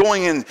and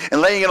going in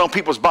and laying it on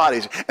people's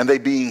bodies and they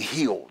being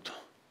healed.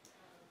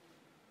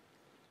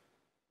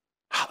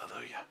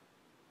 Hallelujah.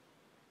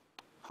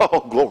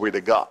 Oh, glory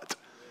to God.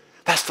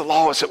 That's the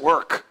law that's at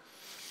work.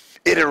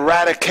 It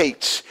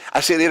eradicates. I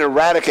said it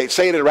eradicates.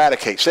 Say it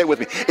eradicates. Say it with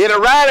me. It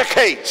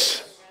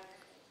eradicates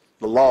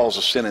the laws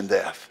of sin and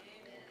death.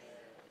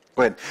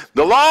 Go ahead.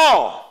 The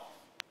law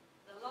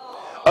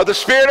of the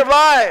spirit of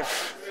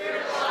life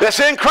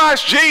that's in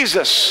Christ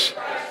Jesus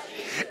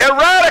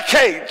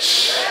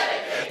eradicates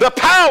the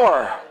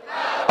power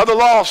of the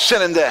law of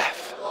sin and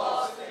death.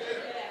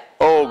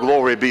 Oh,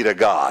 glory be to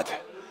God.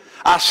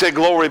 I said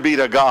glory be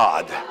to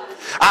God.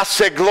 I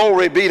said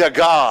glory be to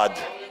God.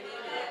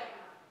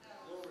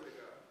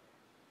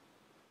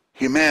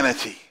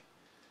 Humanity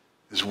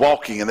is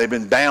walking and they've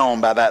been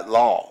bound by that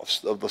law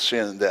of the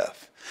sin and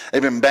death.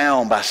 They've been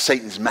bound by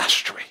Satan's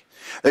mastery.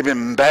 They've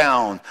been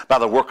bound by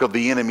the work of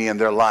the enemy in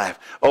their life.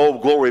 Oh,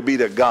 glory be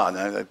to God.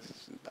 Now,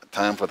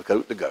 time for the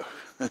coat to go.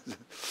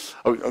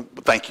 Oh,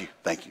 thank you,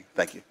 thank you,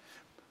 thank you.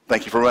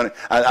 Thank you for running.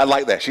 I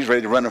like that. She's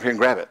ready to run up here and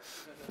grab it.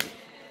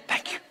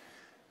 Thank you.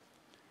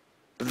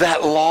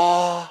 That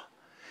law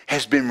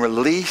has been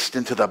released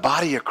into the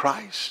body of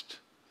Christ.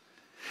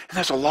 And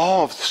there's a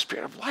law of the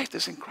spirit of life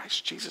that's in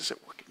Christ Jesus at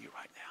work in you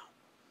right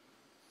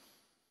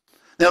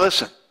now. Now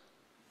listen,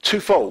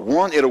 twofold.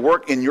 One, it'll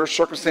work in your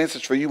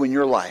circumstances for you in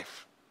your life.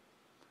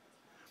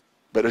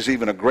 But there's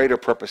even a greater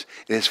purpose.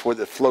 It is for it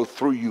to flow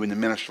through you and to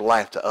minister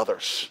life to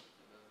others.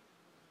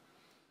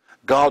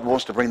 God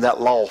wants to bring that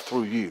law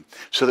through you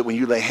so that when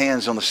you lay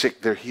hands on the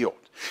sick, they're healed.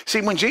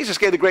 See, when Jesus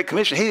gave the Great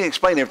Commission, he didn't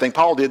explain everything.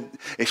 Paul did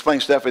explain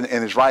stuff in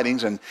his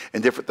writings and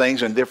different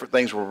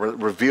things were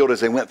revealed as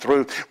they went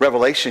through.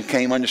 Revelation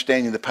came,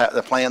 understanding the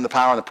plan, the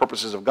power, and the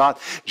purposes of God.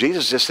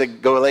 Jesus just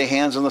said, go lay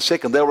hands on the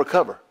sick and they'll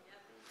recover.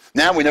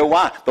 Now we know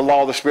why. The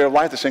law of the spirit of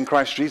life that's in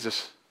Christ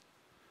Jesus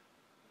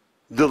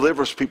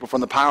delivers people from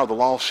the power of the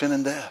law of sin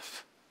and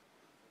death.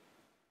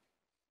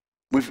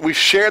 We've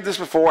shared this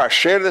before. I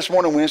shared it this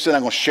morning Wednesday, and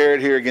I'm going to share it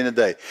here again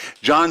today.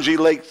 John G.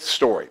 Lake's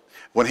story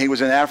when he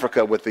was in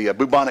Africa with the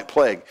bubonic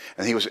plague,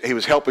 and he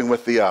was helping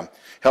with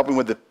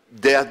the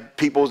dead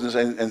peoples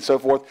and so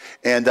forth.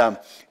 And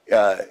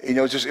you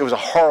know, it was a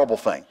horrible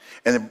thing.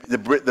 And the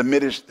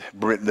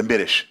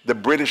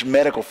British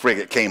medical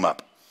frigate came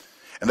up.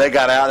 And they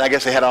got out, and I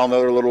guess they had all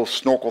their little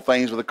snorkel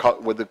things with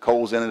the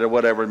coals in it or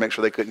whatever to make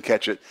sure they couldn't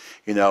catch it.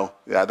 You know,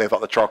 they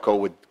thought the charcoal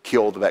would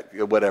kill the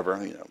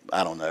whatever. You know,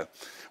 I don't know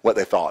what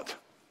they thought.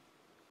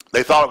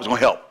 They thought it was going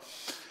to help.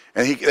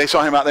 And they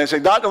saw him out there and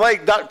said, Dr.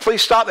 Lake,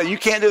 please stop that. You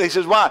can't do that. He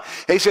says, why?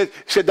 He said,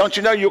 don't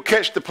you know you'll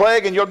catch the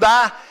plague and you'll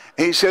die?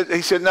 And he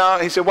said, no.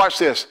 He said, watch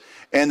this.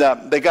 And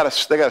they got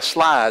a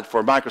slide for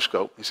a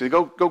microscope. He said,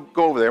 go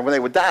over there. And when they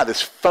would die,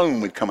 this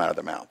foam would come out of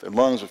their mouth. Their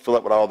lungs would fill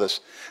up with all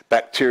this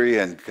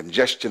bacteria and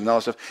congestion and all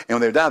this stuff. And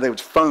when they would die, they would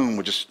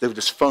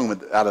just foam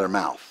out of their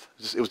mouth.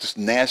 It was just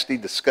nasty,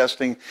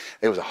 disgusting.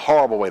 It was a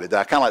horrible way to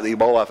die. Kind of like the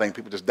Ebola thing.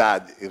 People just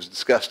died. It was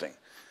disgusting.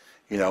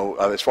 You know,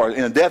 as far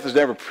as, death is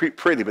never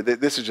pretty, but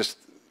this is just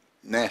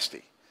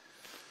nasty.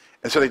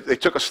 And so they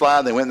took a slide,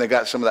 and they went and they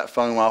got some of that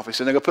foam off. He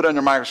said, now go put it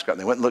under a microscope. And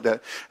they went and looked at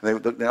it. And they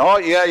looked, oh,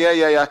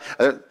 yeah.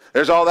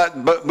 There's all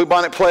that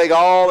bubonic plague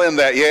all in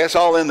that. Yeah, it's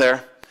all in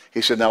there.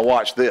 He said, now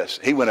watch this.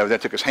 He went over there,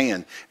 took his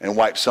hand, and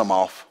wiped some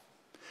off.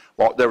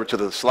 Walked over to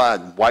the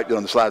slide, wiped it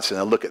on the slide, and said,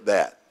 now look at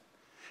that.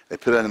 They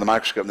put it under the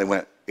microscope, and they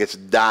went, it's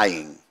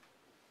dying.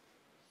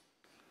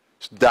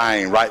 It's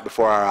dying right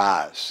before our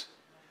eyes.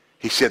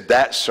 He said,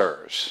 that,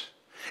 sirs,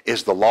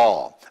 is the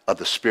law of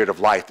the spirit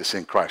of life that's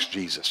in Christ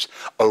Jesus,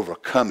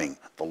 overcoming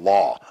the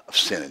law of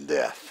sin and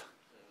death.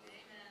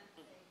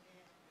 Amen.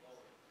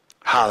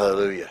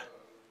 Hallelujah.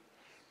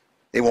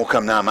 It won't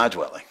come nigh my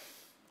dwelling.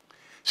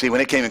 See,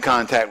 when it came in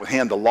contact with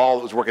him, the law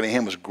that was working in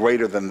him was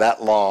greater than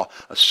that law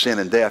of sin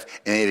and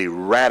death, and it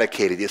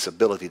eradicated its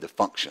ability to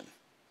function.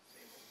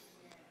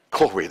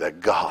 Glory to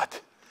God.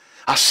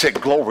 I said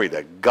glory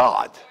to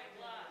God.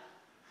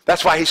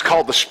 That's why he's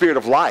called the Spirit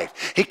of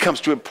life. He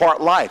comes to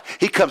impart life.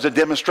 He comes to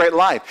demonstrate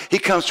life. He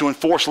comes to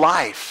enforce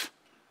life.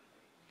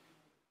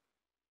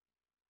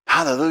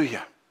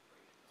 Hallelujah.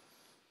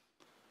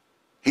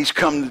 He's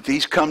come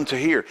to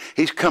here.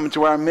 He's come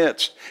to our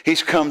midst.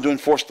 He's come to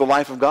enforce the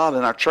life of God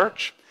in our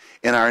church,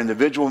 in our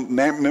individual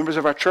members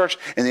of our church,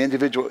 and the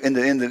individuals in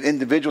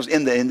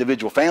the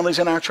individual families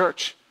in our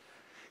church.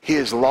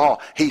 His law,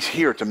 he's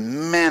here to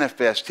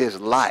manifest his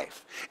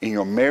life in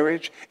your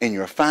marriage, in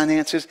your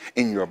finances,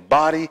 in your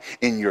body,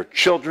 in your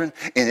children,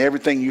 in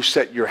everything you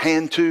set your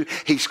hand to.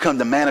 He's come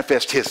to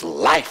manifest his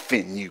life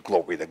in you,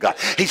 glory to God.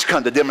 He's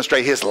come to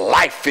demonstrate his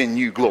life in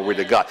you, glory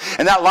to God.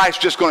 And that life's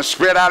just going to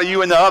spread out of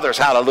you into others,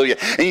 hallelujah.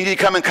 And you need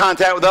to come in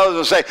contact with others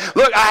and say,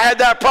 look, I had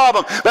that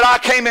problem, but I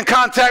came in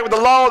contact with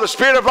the law of the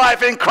Spirit of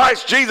life in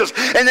Christ Jesus,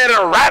 and it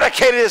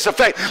eradicated its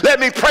effect. Let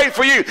me pray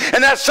for you,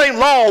 and that same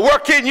law will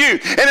work in you,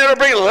 and it'll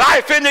bring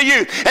life into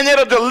you, and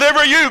it'll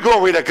deliver you,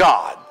 glory to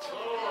God.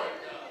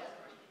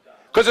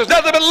 Because there's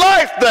nothing but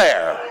life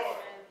there.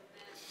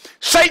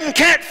 Satan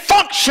can't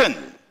function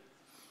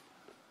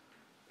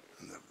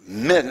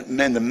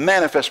in the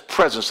manifest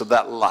presence of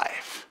that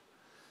life.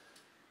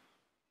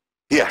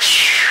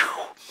 Yes.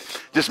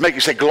 Just make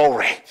you say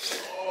glory.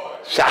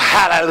 Say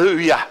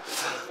hallelujah.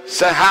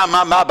 Say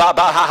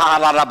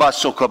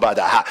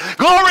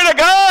glory to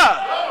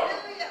God.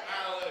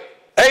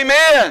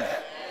 Amen.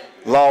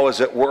 Law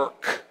is at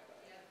work.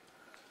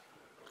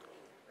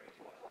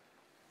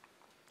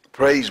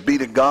 Praise be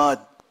to God.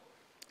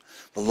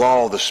 The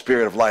law of the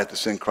Spirit of life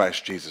that's in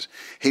Christ Jesus.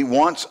 He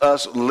wants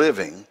us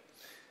living,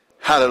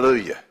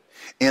 hallelujah,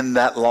 in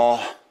that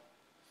law.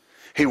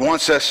 He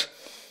wants us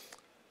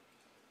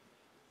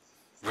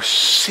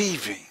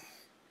receiving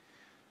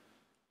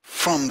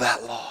from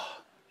that law.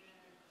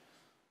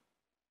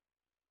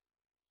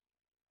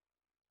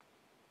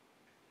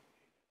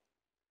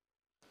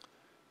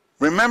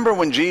 Remember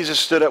when Jesus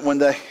stood up one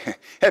day? He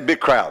had a big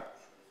crowd.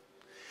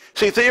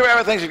 See,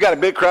 everybody thinks you've got a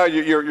big crowd,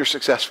 you're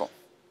successful.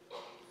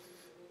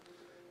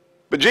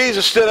 But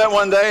Jesus stood up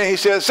one day and he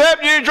said,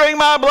 except you drink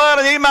my blood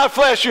and eat my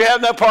flesh, you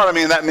have no part of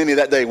me. And that many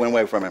that day went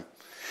away from him.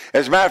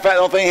 As a matter of fact,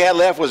 the only thing he had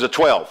left was the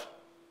 12.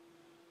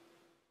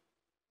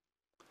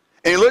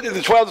 And he looked at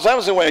the 12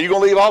 disciples and said, well, are you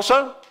going to leave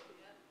also?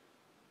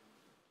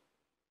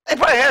 They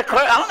probably had a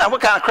crowd. I don't know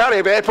what kind of crowd they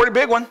had, but they had a pretty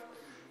big one.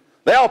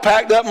 They all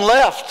packed up and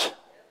left.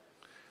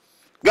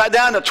 Got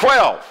down to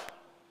 12.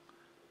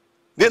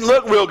 Didn't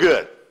look real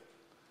good.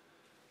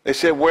 They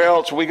said, where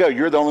else will we go?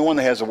 You're the only one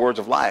that has the words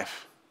of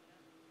life.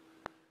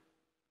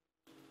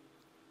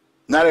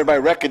 Not everybody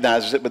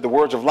recognizes it, but the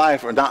words of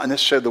life are not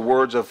necessarily the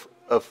words of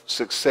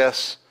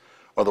success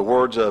or the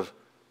words of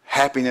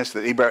happiness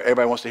that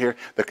everybody wants to hear.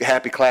 The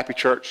happy, clappy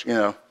church, you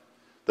know,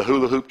 the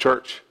hula hoop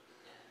church.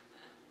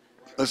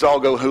 Let's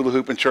all go hula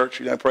hoop in church,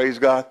 you know, praise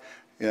God.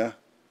 Yeah.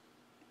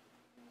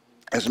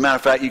 As a matter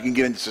of fact, you can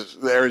get into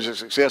the areas of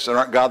success that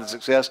aren't godly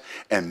success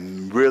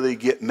and really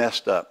get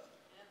messed up.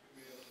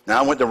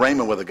 Now, I went to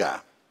Raymond with a guy,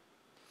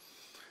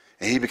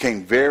 and he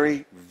became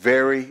very,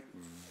 very,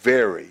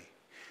 very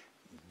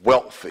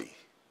wealthy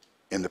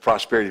in the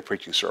prosperity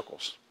preaching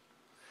circles.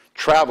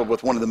 Traveled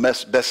with one of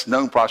the best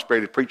known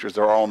prosperity preachers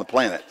there are on the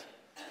planet.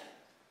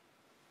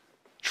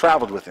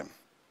 Traveled with him.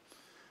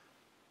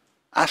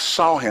 I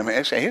saw him.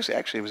 Actually,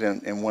 he was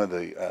in one of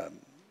the,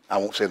 I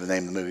won't say the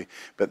name of the movie,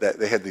 but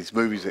they had these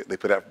movies that they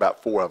put out,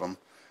 about 4 of them,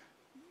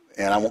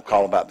 and I won't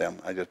call about them.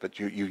 But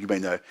you may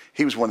know.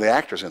 He was one of the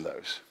actors in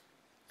those.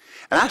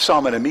 And I saw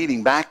him at a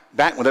meeting back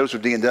when those were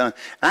being done.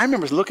 And I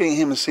remember looking at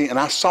him and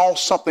I saw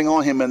something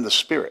on him in the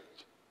spirit.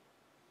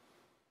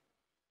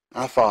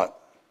 I thought,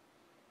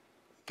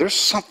 there's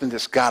something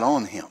that's got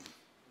on him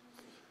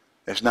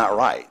that's not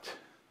right.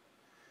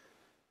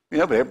 You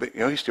know, but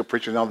he's still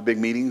preaching in all the big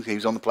meetings. He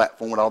was on the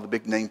platform with all the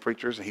big name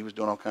preachers, and he was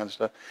doing all kinds of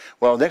stuff.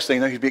 Well, next thing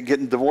you know, he's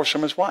getting divorced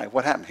from his wife.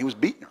 What happened? He was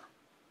beating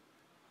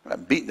her.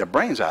 Beating the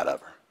brains out of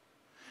her.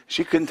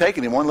 She couldn't take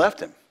it anymore and left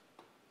him.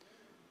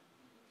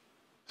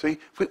 See,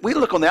 we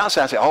look on the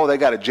outside and say, oh, they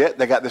got a jet,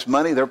 they got this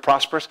money, they're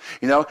prosperous,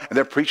 you know, and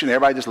they're preaching,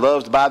 everybody just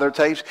loves to buy their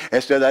tapes,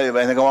 and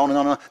they go on and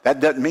on and on. That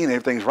doesn't mean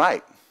everything's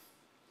right.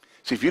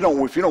 See, if you don't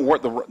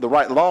work the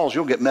right laws,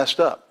 you'll get messed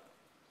up.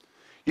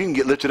 You can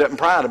get lifted up in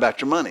pride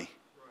about your money.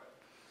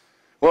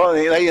 Well,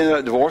 they ended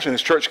up divorcing,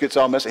 his church gets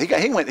all messed up. He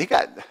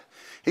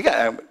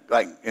got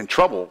like in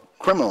trouble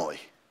criminally.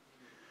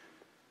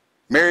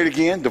 Married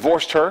again,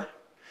 divorced her.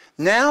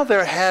 Now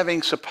they're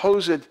having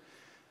the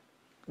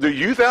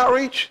youth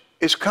outreach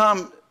is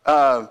come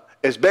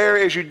as bare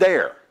as you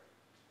dare.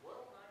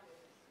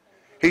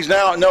 He's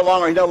no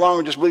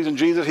longer just believes in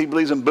Jesus. He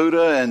believes in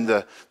Buddha and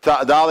the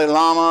Dalai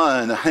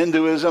Lama and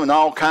Hinduism and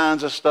all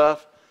kinds of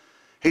stuff.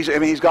 He's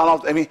gone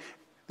off.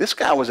 This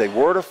guy was a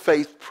Word of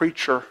Faith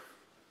preacher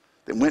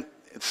that went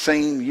the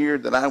same year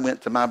that I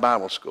went to my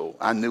Bible school.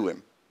 I knew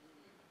him.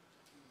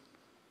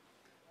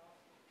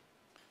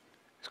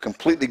 He's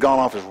completely gone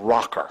off his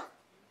rocker.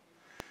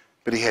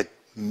 But he had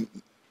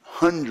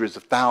hundreds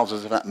of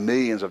thousands, if not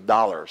millions of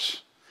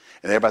dollars.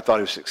 And everybody thought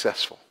he was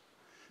successful.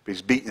 But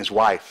he's beating his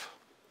wife.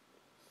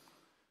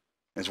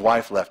 His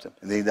wife left him.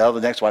 And the other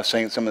next wife,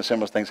 saying some of the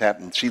similar things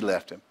happened, she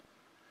left him.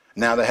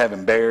 Now they're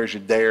having Bear As You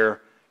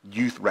Dare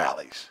youth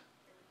rallies,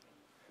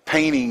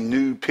 painting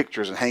new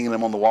pictures and hanging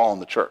them on the wall in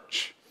the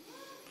church.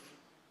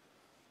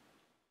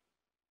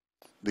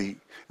 The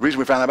reason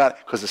we found out about it,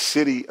 because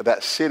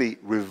that city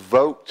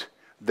revoked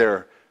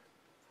their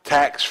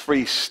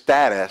tax-free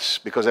status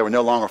because they were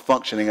no longer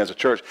functioning as a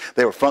church.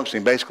 They were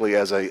functioning basically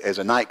as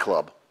a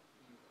nightclub.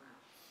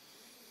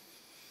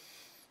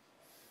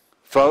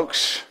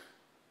 Folks,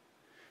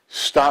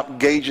 stop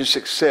gauging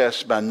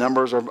success by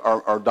numbers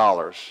or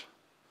dollars,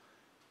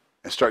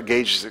 and start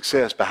gauging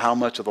success by how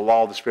much of the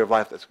law of the Spirit of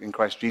life that's in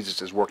Christ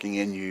Jesus is working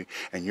in you,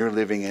 and you're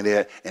living in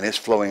it, and it's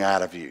flowing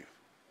out of you.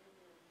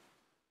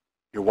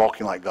 You're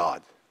walking like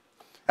God.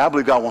 I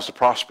believe God wants to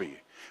prosper you.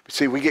 But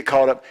see, we get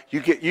caught up. You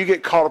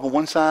get caught up on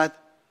one side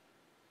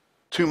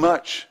too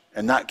much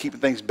and not keeping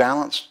things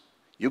balanced,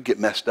 you'll get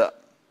messed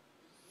up.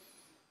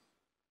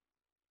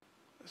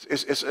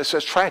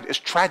 It's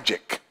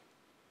tragic.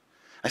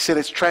 I said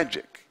it's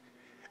tragic.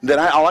 Then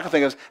all I can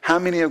think is, how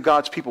many of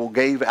God's people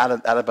gave out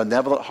of a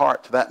benevolent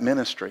heart to that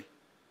ministry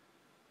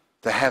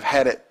to have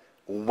had it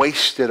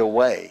wasted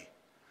away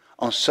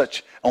on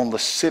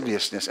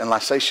lasciviousness and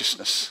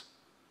licentiousness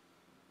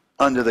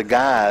under the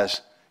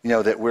guise,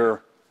 that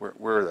we're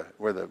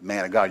the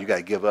man of God. You got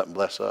to give up and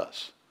bless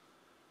us.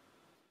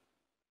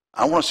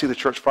 I want to see the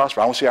church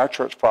prosper. I want to see our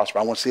church prosper.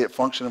 I want to see it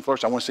function and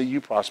flourish. I want to see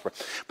you prosper.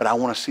 But I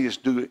want to see us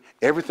do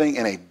everything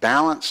in a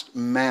balanced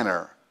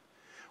manner,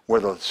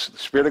 where the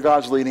Spirit of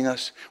God's leading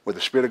us, where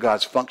the Spirit of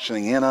God's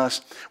functioning in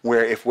us,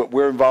 where if what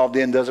we're involved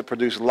in doesn't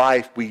produce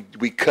life, we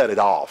cut it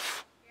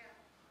off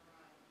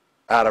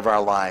out of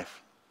our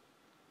life.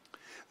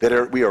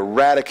 We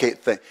eradicate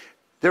things.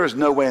 There is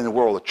no way in the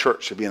world a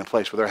church should be in a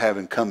place where they're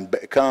having come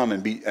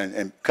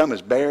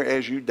as bare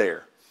as you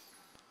dare.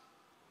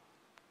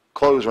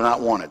 Clothes are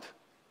not wanted.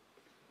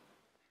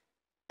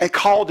 And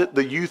called it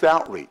the youth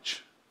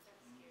outreach.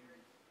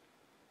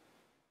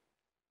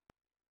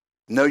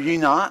 Know ye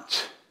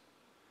not?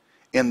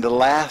 In the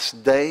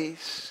last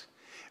days,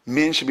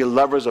 men should be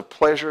lovers of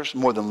pleasures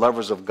more than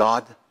lovers of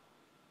God.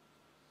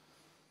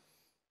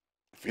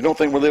 If you don't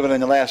think we're living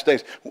in the last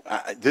days,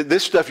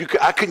 this stuff,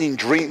 I couldn't even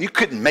dream. You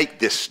couldn't make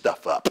this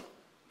stuff up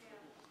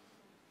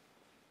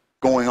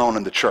going on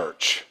in the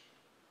church.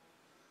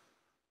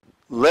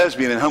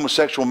 Lesbian and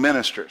homosexual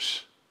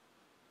ministers.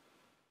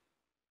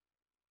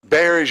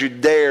 Bear As You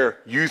Dare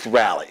youth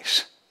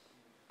rallies.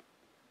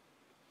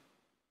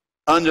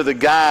 Under the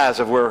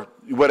guise of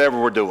whatever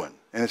we're doing.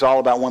 And it's all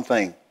about one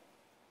thing.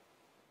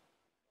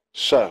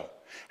 So,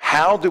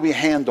 how do we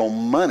handle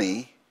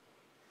money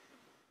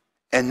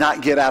and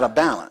not get out of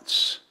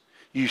balance?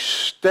 You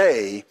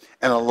stay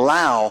and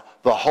allow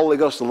the Holy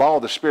Ghost, the law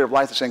of the Spirit of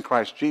life that's in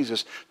Christ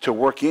Jesus, to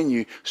work in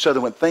you, so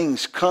that when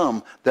things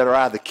come that are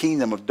out of the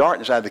kingdom of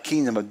darkness, out of the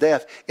kingdom of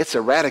death, it's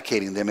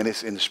eradicating them, and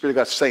it's in the Spirit of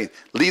God saying,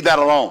 leave that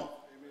alone.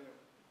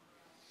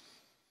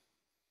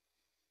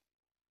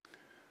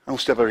 I'm going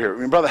to step over here. I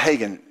mean, Brother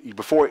Hagin,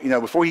 before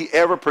he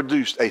ever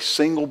produced a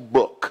single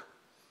book,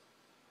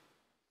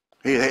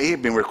 he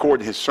had been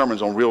recording his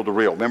sermons on reel to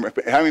reel. Remember,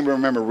 how many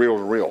remember reel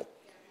to reel?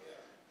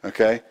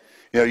 Okay,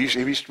 he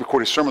used to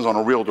record his sermons on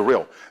a reel to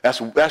reel. That's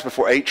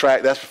before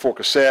 8-track. That's before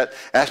cassette.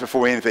 That's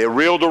before anything.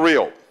 Reel to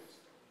reel.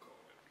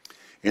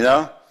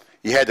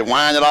 You had to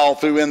wind it all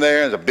through in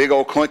there. It's a big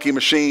old clunky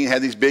machine,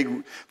 had these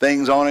big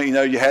things on it.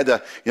 You had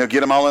to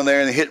get them all in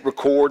there and hit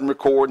record, and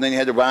then you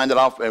had to wind it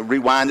off and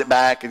rewind it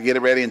back and get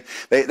it ready. And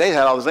they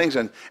had all those things.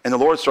 And the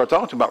Lord started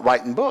talking to them about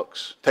writing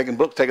books, taking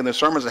their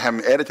sermons and having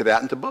them edited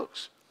out into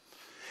books.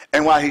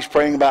 And while he's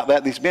praying about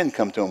that, these men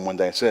come to him one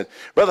day and said,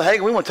 Brother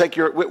Hagin, we want to take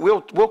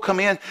we'll come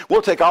in,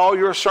 we'll take all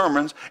your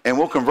sermons and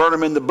we'll convert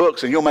them into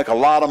books, and you'll make a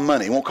lot of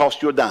money. It won't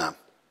cost you a dime.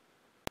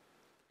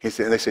 They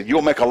said,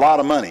 you'll make a lot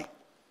of money.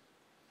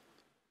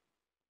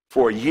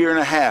 For a year and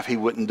a half, he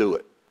wouldn't do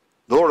it.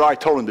 The Lord already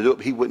told him to do it,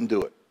 but he wouldn't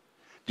do it.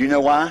 Do you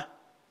know why?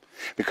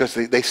 Because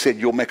they said,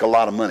 you'll make a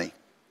lot of money.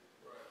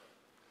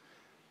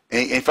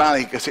 And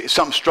finally,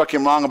 something struck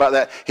him wrong about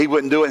that. He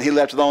wouldn't do it, and he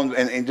left it on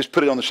and just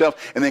put it on the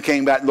shelf, and then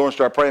came back, and the Lord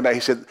started praying about it. He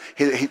said,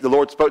 the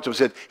Lord spoke to him and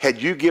said,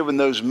 had you given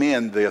those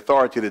men the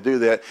authority to do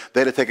that,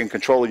 they'd have taken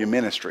control of your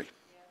ministry.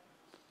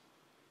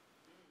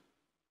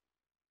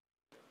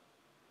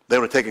 They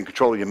would have taken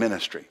control of your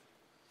ministry.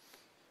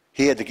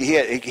 He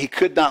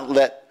could not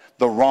let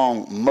the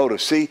wrong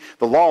motive. See,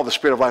 the law of the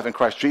Spirit of life in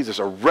Christ Jesus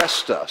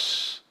arrests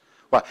us.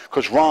 Why?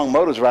 Because wrong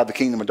motives are out of the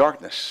kingdom of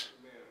darkness.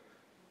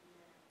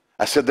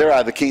 I said they're out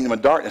of the kingdom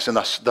of darkness, and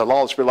the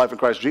law of the Spirit of life in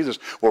Christ Jesus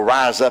will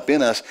rise up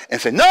in us and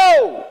say,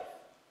 no!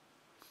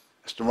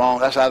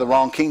 That's out of the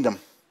wrong kingdom.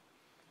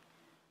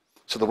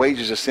 So the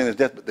wages of sin is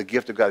death, but the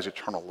gift of God is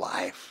eternal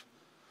life.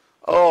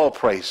 Oh,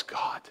 praise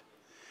God.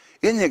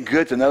 Isn't it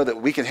good to know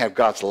that we can have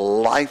God's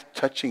life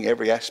touching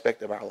every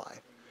aspect of our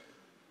life?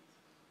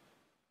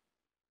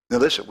 Now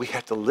listen, we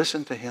have to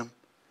listen to him.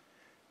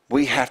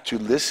 We have to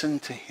listen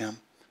to him.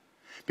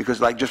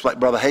 Because just like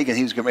Brother Hagin,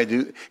 he was getting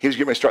ready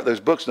to start those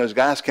books, and those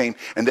guys came,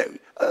 and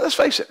let's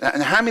face it,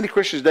 and how many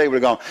Christians today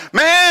would have gone,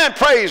 man,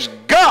 praise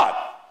God!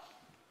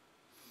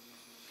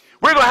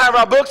 We're going to have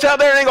our books out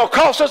there and it ain't going to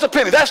cost us a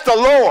penny. That's the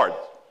Lord.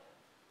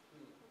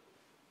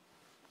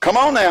 Come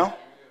on now.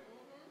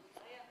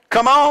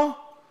 Come on.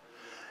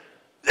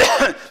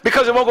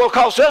 Because it won't go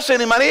cost us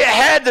any money. It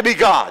had to be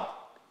God.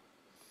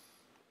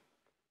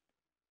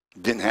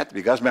 It didn't have to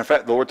be God. As a matter of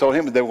fact, the Lord told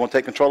him that they were going to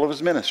take control of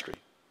his ministry.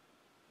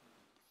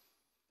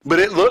 But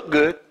it looked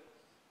good.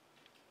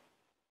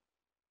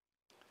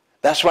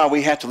 That's why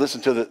we have to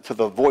listen to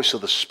the voice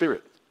of the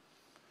Spirit.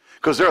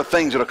 Because there are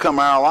things that will come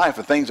our life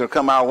and things that will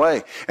come our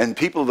way and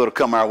people that will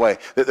come our way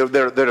that are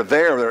there.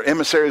 They're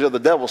emissaries of the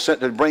devil sent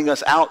to bring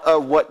us out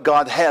of what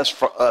God has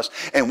for us.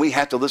 And we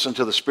have to listen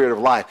to the Spirit of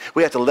life.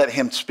 We have to let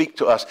him speak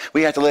to us.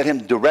 We have to let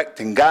him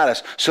direct and guide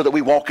us so that we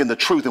walk in the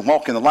truth and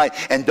walk in the light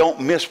and don't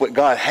miss what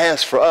God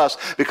has for us,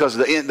 because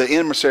the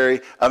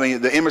emissary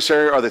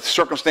or the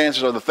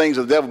circumstances or the things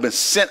of the devil have been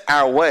sent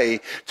our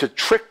way to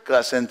trick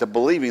us into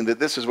believing that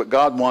this is what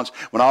God wants,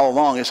 when all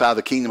along it's out of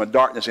the kingdom of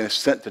darkness and it's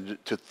sent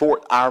to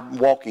thwart our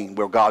walking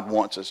where God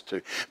wants us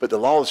to. But the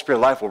law of the Spirit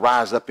of life will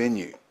rise up in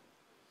you.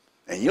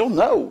 And you'll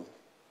know.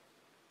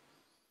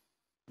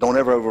 Don't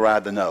ever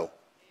override the no.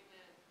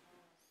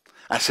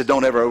 I said,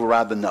 don't ever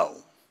override the no.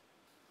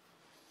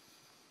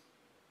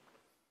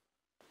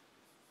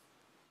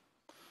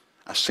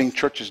 I've seen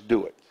churches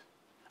do it.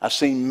 I've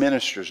seen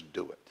ministers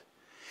do it.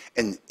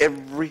 And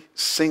every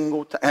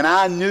single time. And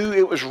I knew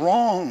it was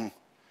wrong.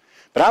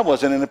 But I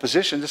wasn't in a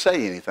position to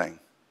say anything.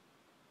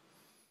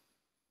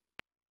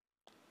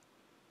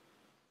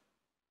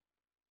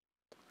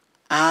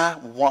 I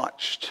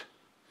watched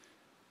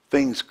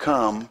things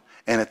come,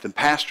 and if the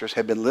pastors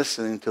had been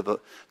listening to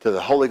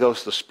the Holy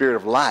Ghost, the Spirit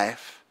of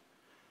life,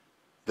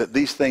 that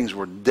these things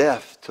were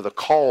death to the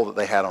call that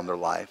they had on their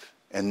life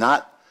and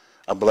not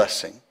a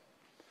blessing,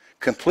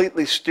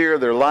 completely steer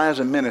their lives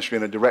and ministry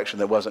in a direction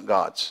that wasn't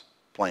God's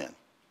plan.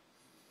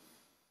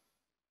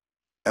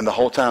 And the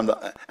whole time,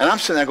 and I'm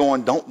sitting there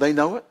going, don't they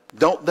know it?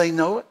 Don't they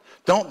know it?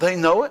 Don't they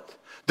know it?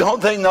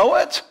 Don't they know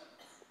it?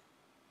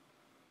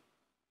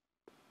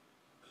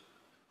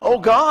 Oh,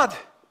 God,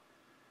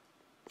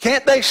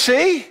 can't they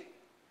see?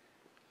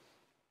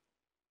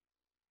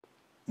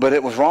 But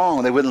it was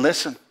wrong. They wouldn't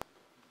listen.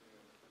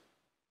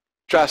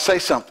 Try to say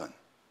something.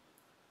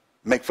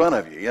 Make fun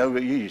of you. You know,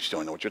 you just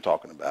don't know what you're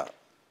talking about.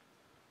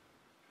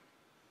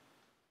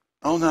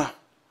 Oh, no.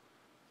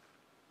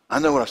 I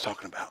know what I was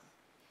talking about.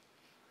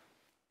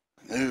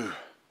 I knew.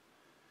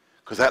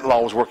 Because that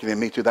law was working in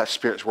me too. That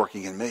Spirit's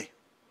working in me.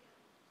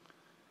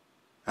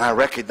 And I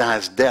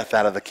recognize death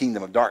out of the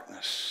kingdom of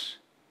darkness.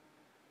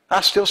 I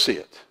still see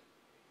it.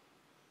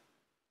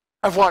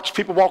 I've watched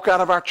people walk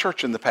out of our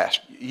church in the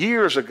past,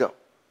 years ago.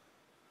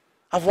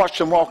 I've watched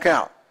them walk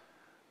out,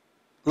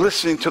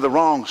 listening to the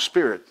wrong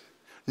spirit,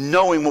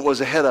 knowing what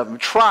was ahead of them.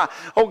 Try,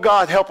 oh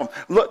God, help them.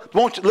 Look,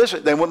 won't you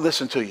listen? They won't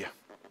listen to you.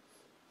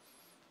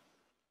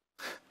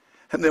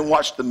 And then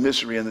watch the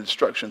misery and the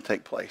destruction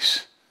take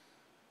place.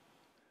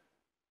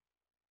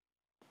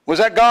 Was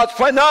that God's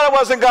plan? No, it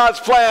wasn't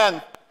God's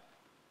plan.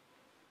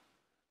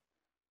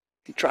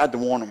 He tried to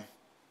warn them.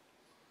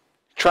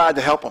 Tried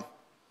to help them.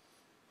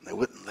 They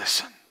wouldn't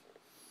listen.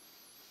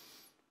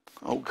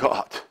 Oh,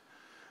 God.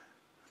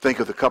 Think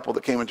of the couple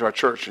that came into our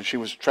church, and she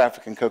was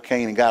trafficking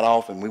cocaine and got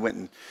off, and we went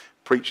and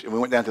preached, and we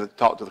went down to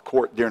talk to the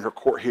court during her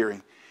court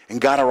hearing and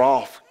got her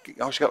off.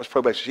 All she got was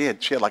probation.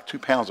 She had like 2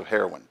 pounds of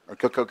heroin, or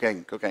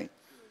cocaine. I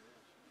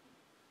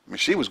mean,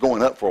 she was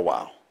going up for a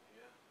while.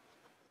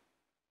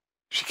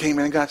 She came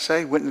in and got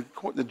saved, went in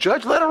court. The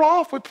judge let her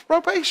off with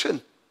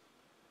probation.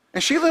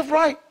 And she lived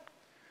right.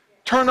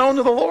 Turned on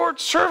to the Lord,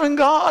 serving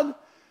God,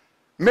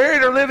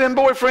 married her live-in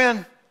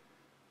boyfriend,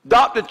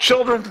 adopted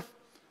children,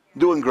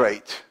 doing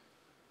great.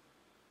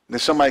 And then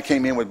somebody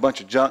came in with a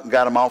bunch of junk and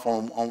got them off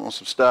on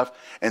some stuff,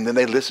 and then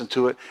they listened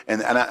to it,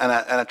 and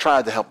I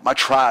tried to help them. I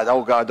tried.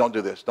 Oh, God, don't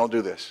do this. Don't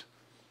do this.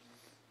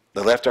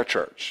 They left our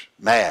church,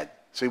 mad.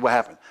 See what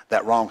happened?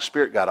 That wrong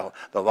spirit got out.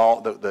 The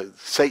law,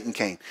 Satan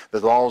came.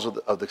 The laws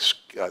of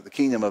the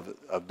kingdom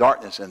of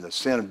darkness and the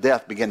sin of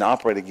death began to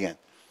operate again.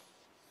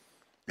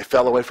 It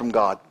fell away from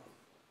God.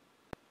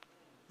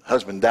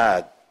 Husband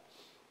died.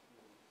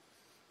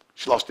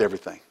 She lost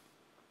everything.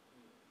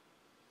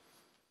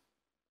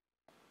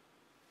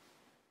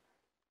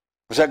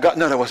 Was that God?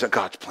 No, that wasn't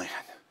God's plan.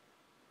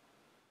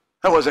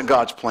 That wasn't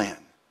God's plan.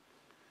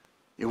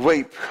 You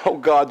wait. Oh,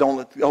 God, don't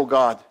let, oh,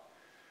 God.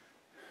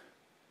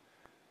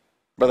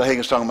 Brother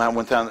Hagen's talking about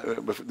one time,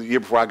 the year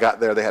before I got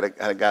there, they had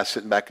a guy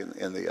sitting back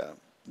in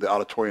the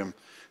auditorium,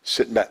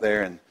 sitting back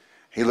there, and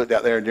he looked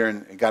out there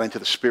and got into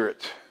the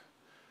Spirit.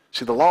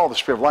 See, the law of the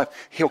Spirit of life,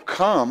 he'll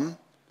come.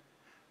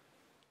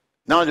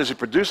 Not only does he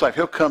produce life,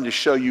 he'll come to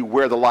show you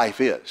where the life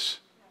is.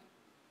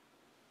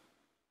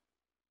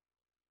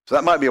 So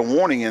that might be a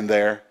warning in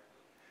there,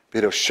 but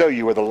it'll show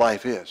you where the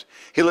life is.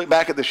 He looked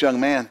back at this young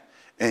man,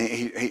 and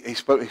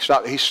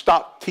he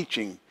stopped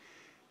teaching.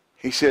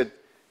 He said,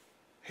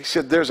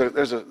 there's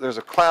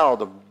a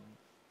cloud of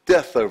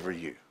death over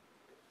you.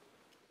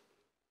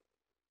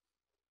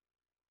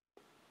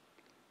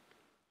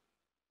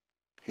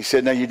 He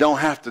said, now you don't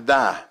have to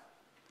die.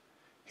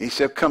 He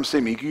said, come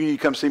see me. You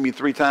come see me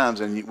 3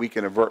 times and we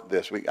can avert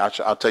this.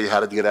 I'll tell you how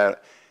to get out of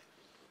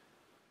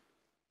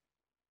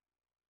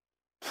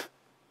it.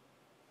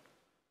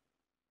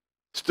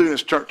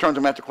 Students turned to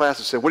him after class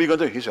and said, what are you going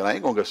to do? He said, I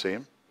ain't going to go see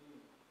him.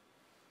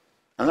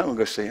 I'm not going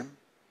to go see him.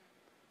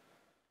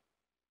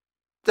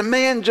 The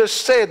man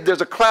just said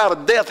there's a cloud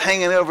of death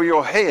hanging over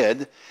your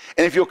head,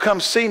 and if you'll come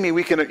see me,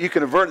 you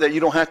can avert that. You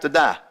don't have to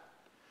die.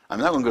 I'm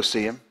not going to go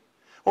see him.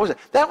 What was it?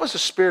 That was the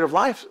Spirit of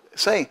life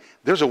saying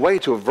there's a way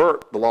to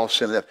avert the law of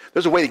sin and death.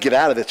 There's a way to get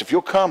out of this. If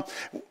you'll come,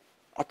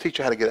 I'll teach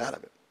you how to get out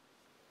of it.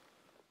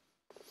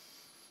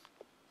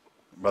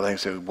 Brother Hank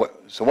said,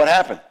 so what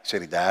happened? He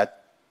said he died.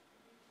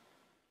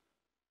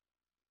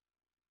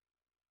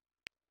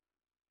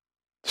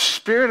 The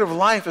Spirit of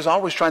life is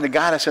always trying to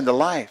guide us into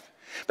life.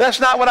 That's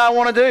not what I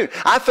want to do.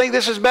 I think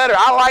this is better.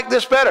 I like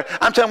this better.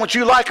 I'm telling you, what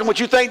you like and what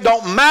you think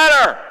don't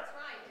matter.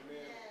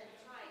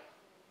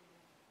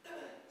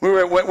 We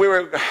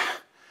were,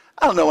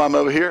 I don't know why I'm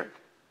over here.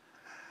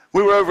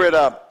 We were over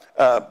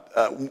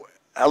at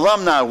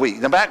Alumni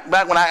Week. Now back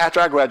when after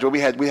I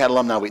graduated, we had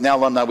Alumni Week. Now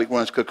Alumni Week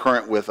runs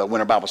concurrent with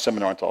Winter Bible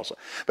Seminar in Tulsa.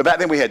 But back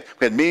then we had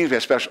meetings, we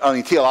had special,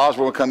 T.L.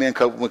 Osborne would come in,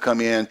 Copeland would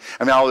come in.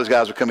 I mean, all those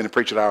guys would come in and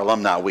preach at our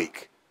Alumni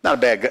Week. Not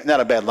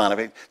a bad line of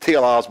it.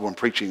 T.L. Osborne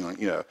preaching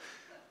on,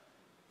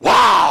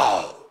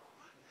 wow!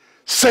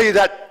 Say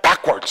that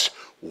backwards.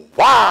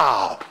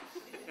 Wow!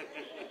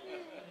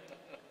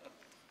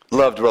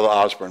 Loved Brother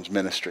Osborne's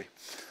ministry.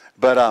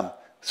 But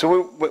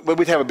so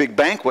we'd have a big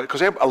banquet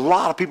because a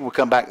lot of people would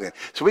come back then.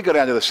 So we'd go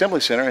down to the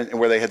Assembly Center and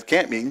where they had the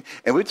camp meeting,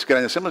 and we'd just go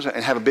down to the Assembly Center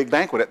and have a big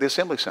banquet at the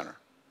Assembly Center.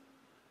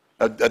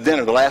 A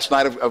dinner. The last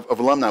night of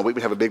Alumni Week,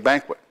 we'd have a big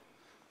banquet.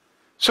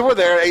 So we're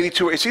there,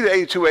 82, it's either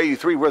 82 or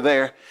 83, we're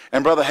there,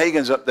 and Brother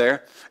Hagin's up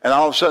there, and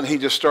all of a sudden he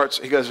just starts,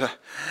 he goes,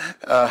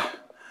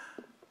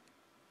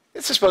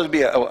 it's supposed to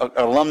be an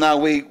Alumni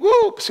Week.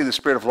 Woo! See, the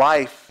Spirit of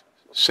life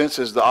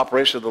senses the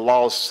operation of the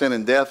law of sin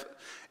and death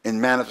in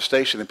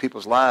manifestation in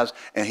people's lives,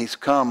 and he's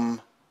come,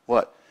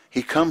 what?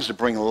 He comes to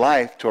bring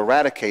life, to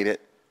eradicate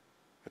it,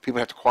 but people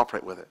have to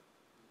cooperate with it.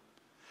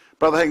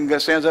 Brother Hagin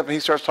stands up and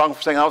he starts talking for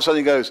a second, all of a sudden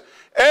he goes,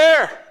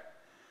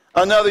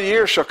 another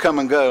year shall come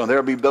and go, and there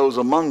will be those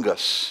among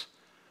us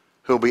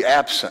who will be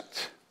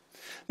absent.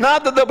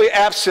 Not that they'll be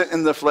absent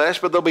in the flesh,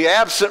 but they'll be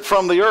absent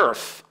from the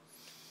earth.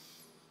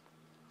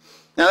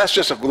 Now that's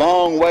just a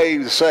long way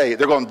to say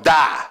they're going to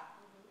die.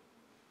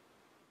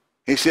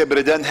 He said, but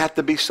it doesn't have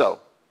to be so.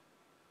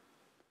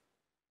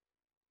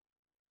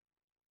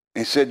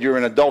 He said, you're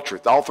in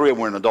adultery. All 3 of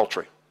them were in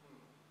adultery.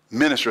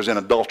 Ministers in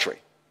adultery.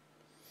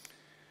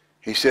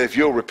 He said, if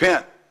you'll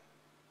repent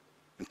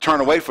and turn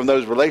away from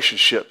those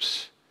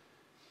relationships,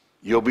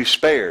 you'll be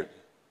spared,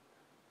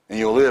 and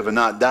you'll live and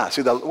not die.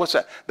 See, what's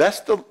that?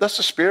 That's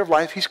the Spirit of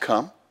life. He's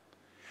come.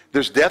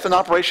 There's death in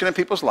operation in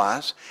people's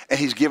lives, and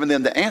he's given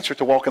them the answer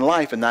to walk in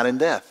life and not in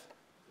death.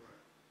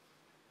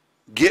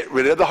 Get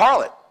rid of the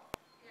harlot.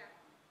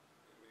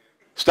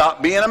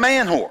 Stop being a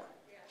man whore.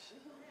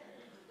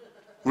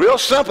 Real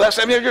simple.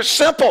 You're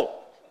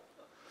simple.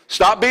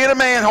 Stop being a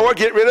man whore.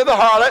 Get rid of the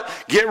harlot.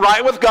 Get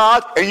right with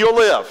God, and you'll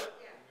live.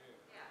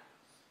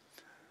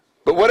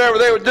 But whatever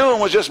they were doing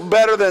was just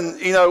better than,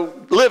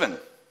 living.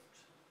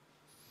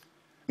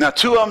 Now,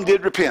 2 of them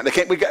did repent.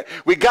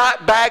 We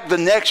got back the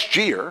next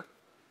year,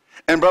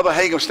 and Brother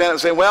Hagin was standing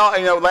and saying,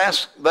 well,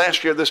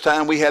 last year this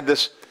time we had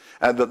this,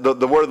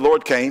 the word of the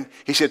Lord came.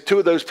 He said 2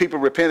 of those people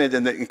repented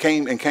and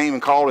came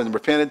and called and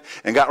repented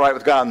and got right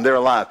with God, and they're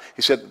alive.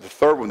 He said the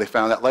 3rd one, they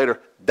found out later,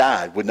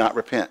 died, would not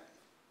repent.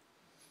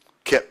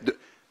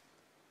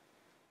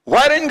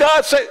 Why didn't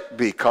God say?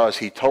 Because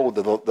he told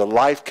the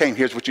life came.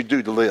 Here's what you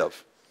do to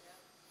live.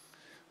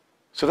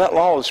 So that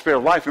law of the Spirit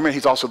of life, remember,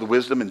 he's also the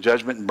wisdom and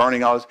judgment and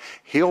burning all this.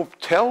 He'll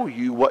tell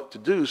you what to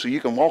do so you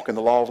can walk in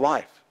the law of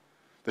life,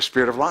 the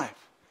Spirit of life.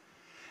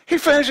 He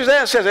finishes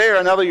that and says,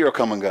 another year will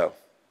come and go.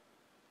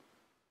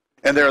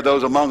 And there are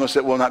those among us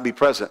that will not be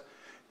present.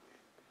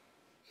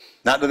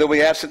 Not that they'll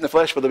be absent in the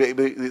flesh, but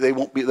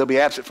they'll be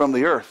absent from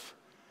the earth.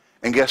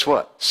 And guess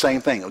what? Same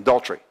thing,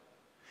 adultery.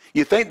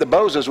 You think the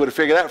bozos would have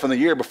figured out from the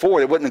year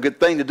before it wasn't a good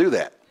thing to do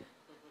that.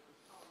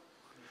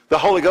 The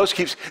Holy Ghost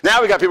keeps,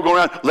 now we got people going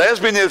around,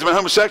 lesbianism and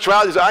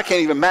homosexuality. I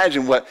can't even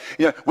imagine what,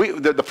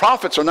 the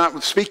prophets are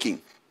not speaking.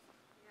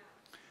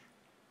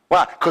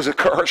 Why? Because it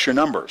hurts your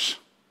numbers.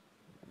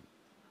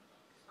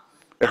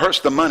 It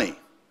hurts the money.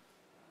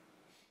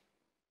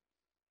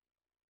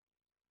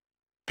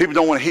 People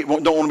don't want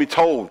to be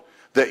told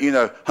that,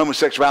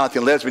 homosexuality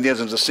and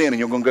lesbianism is a sin and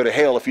you're going to go to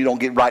hell if you don't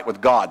get right with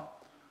God.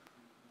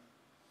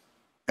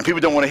 And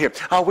people don't want to hear,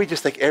 we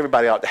just think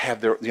everybody ought to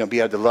have their, be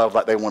able to love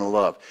like they want to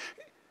love.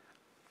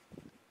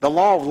 The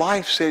law of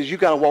life says you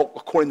got to walk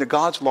according to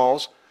God's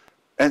laws,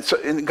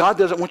 and God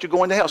doesn't want you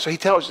going to hell. So he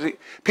tells you,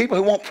 people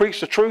who won't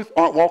preach the truth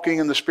aren't walking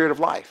in the Spirit of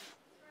life.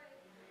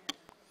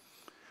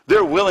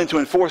 They're willing to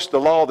enforce the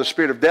law of the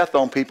Spirit of death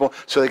on people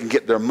so they can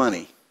get their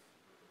money.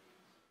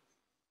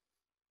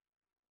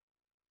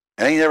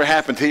 It ain't never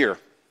happened here.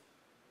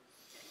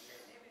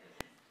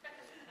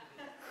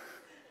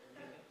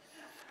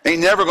 Ain't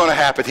never going to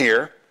happen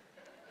here.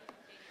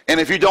 And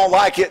if you don't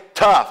like it,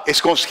 tough.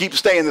 It's going to keep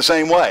staying the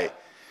same way.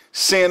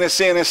 Sin is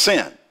sin is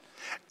sin.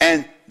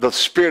 And the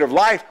Spirit of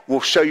life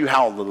will show you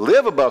how to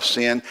live above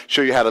sin,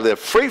 show you how to live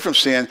free from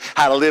sin,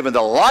 how to live in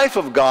the life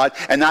of God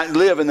and not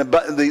live in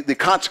the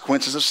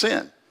consequences of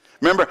sin.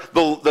 Remember,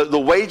 the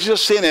wages of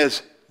sin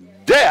is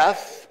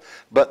death,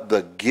 but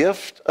the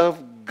gift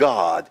of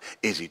God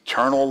is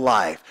eternal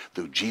life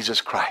through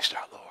Jesus Christ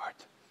our Lord.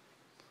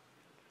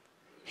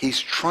 He's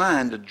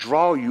trying to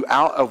draw you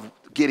out of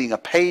getting a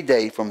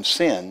payday from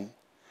sin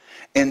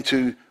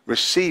into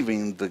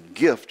receiving the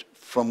gift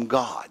from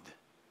God.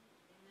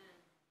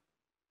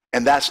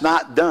 And that's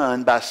not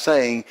done by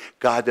saying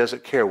God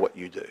doesn't care what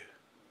you do.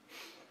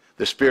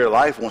 The Spirit of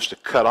life wants to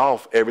cut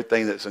off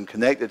everything that's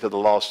connected to the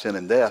law of sin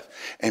and death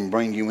and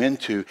bring you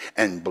into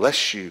and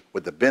bless you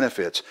with the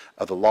benefits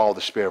of the law of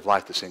the Spirit of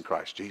life that's in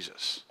Christ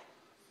Jesus.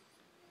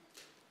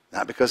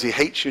 Not because he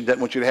hates you and doesn't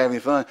want you to have any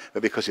fun,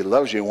 but because he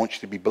loves you and wants you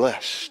to be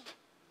blessed.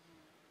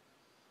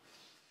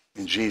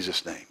 In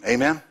Jesus' name,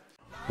 amen.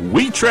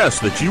 We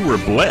trust that you were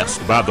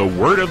blessed by the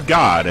Word of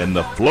God and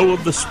the flow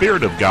of the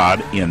Spirit of God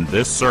in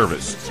this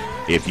service.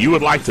 If you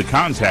would like to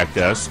contact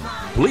us,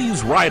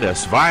 please write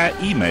us via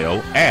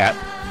email at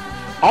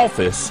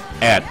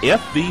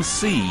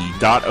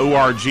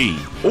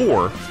office@fvc.org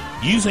or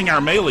using our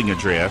mailing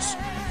address,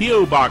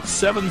 P.O. Box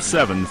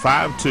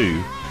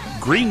 7752,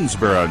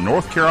 Greensboro,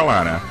 North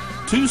Carolina,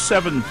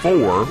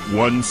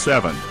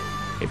 27417.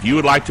 If you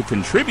would like to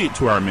contribute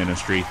to our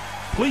ministry,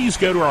 please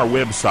go to our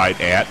website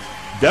at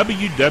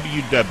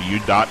www.fvc.org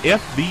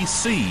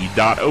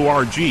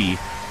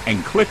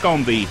and click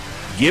on the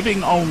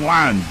Giving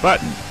Online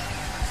button.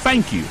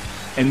 Thank you,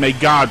 and may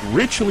God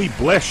richly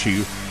bless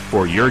you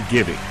for your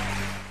giving.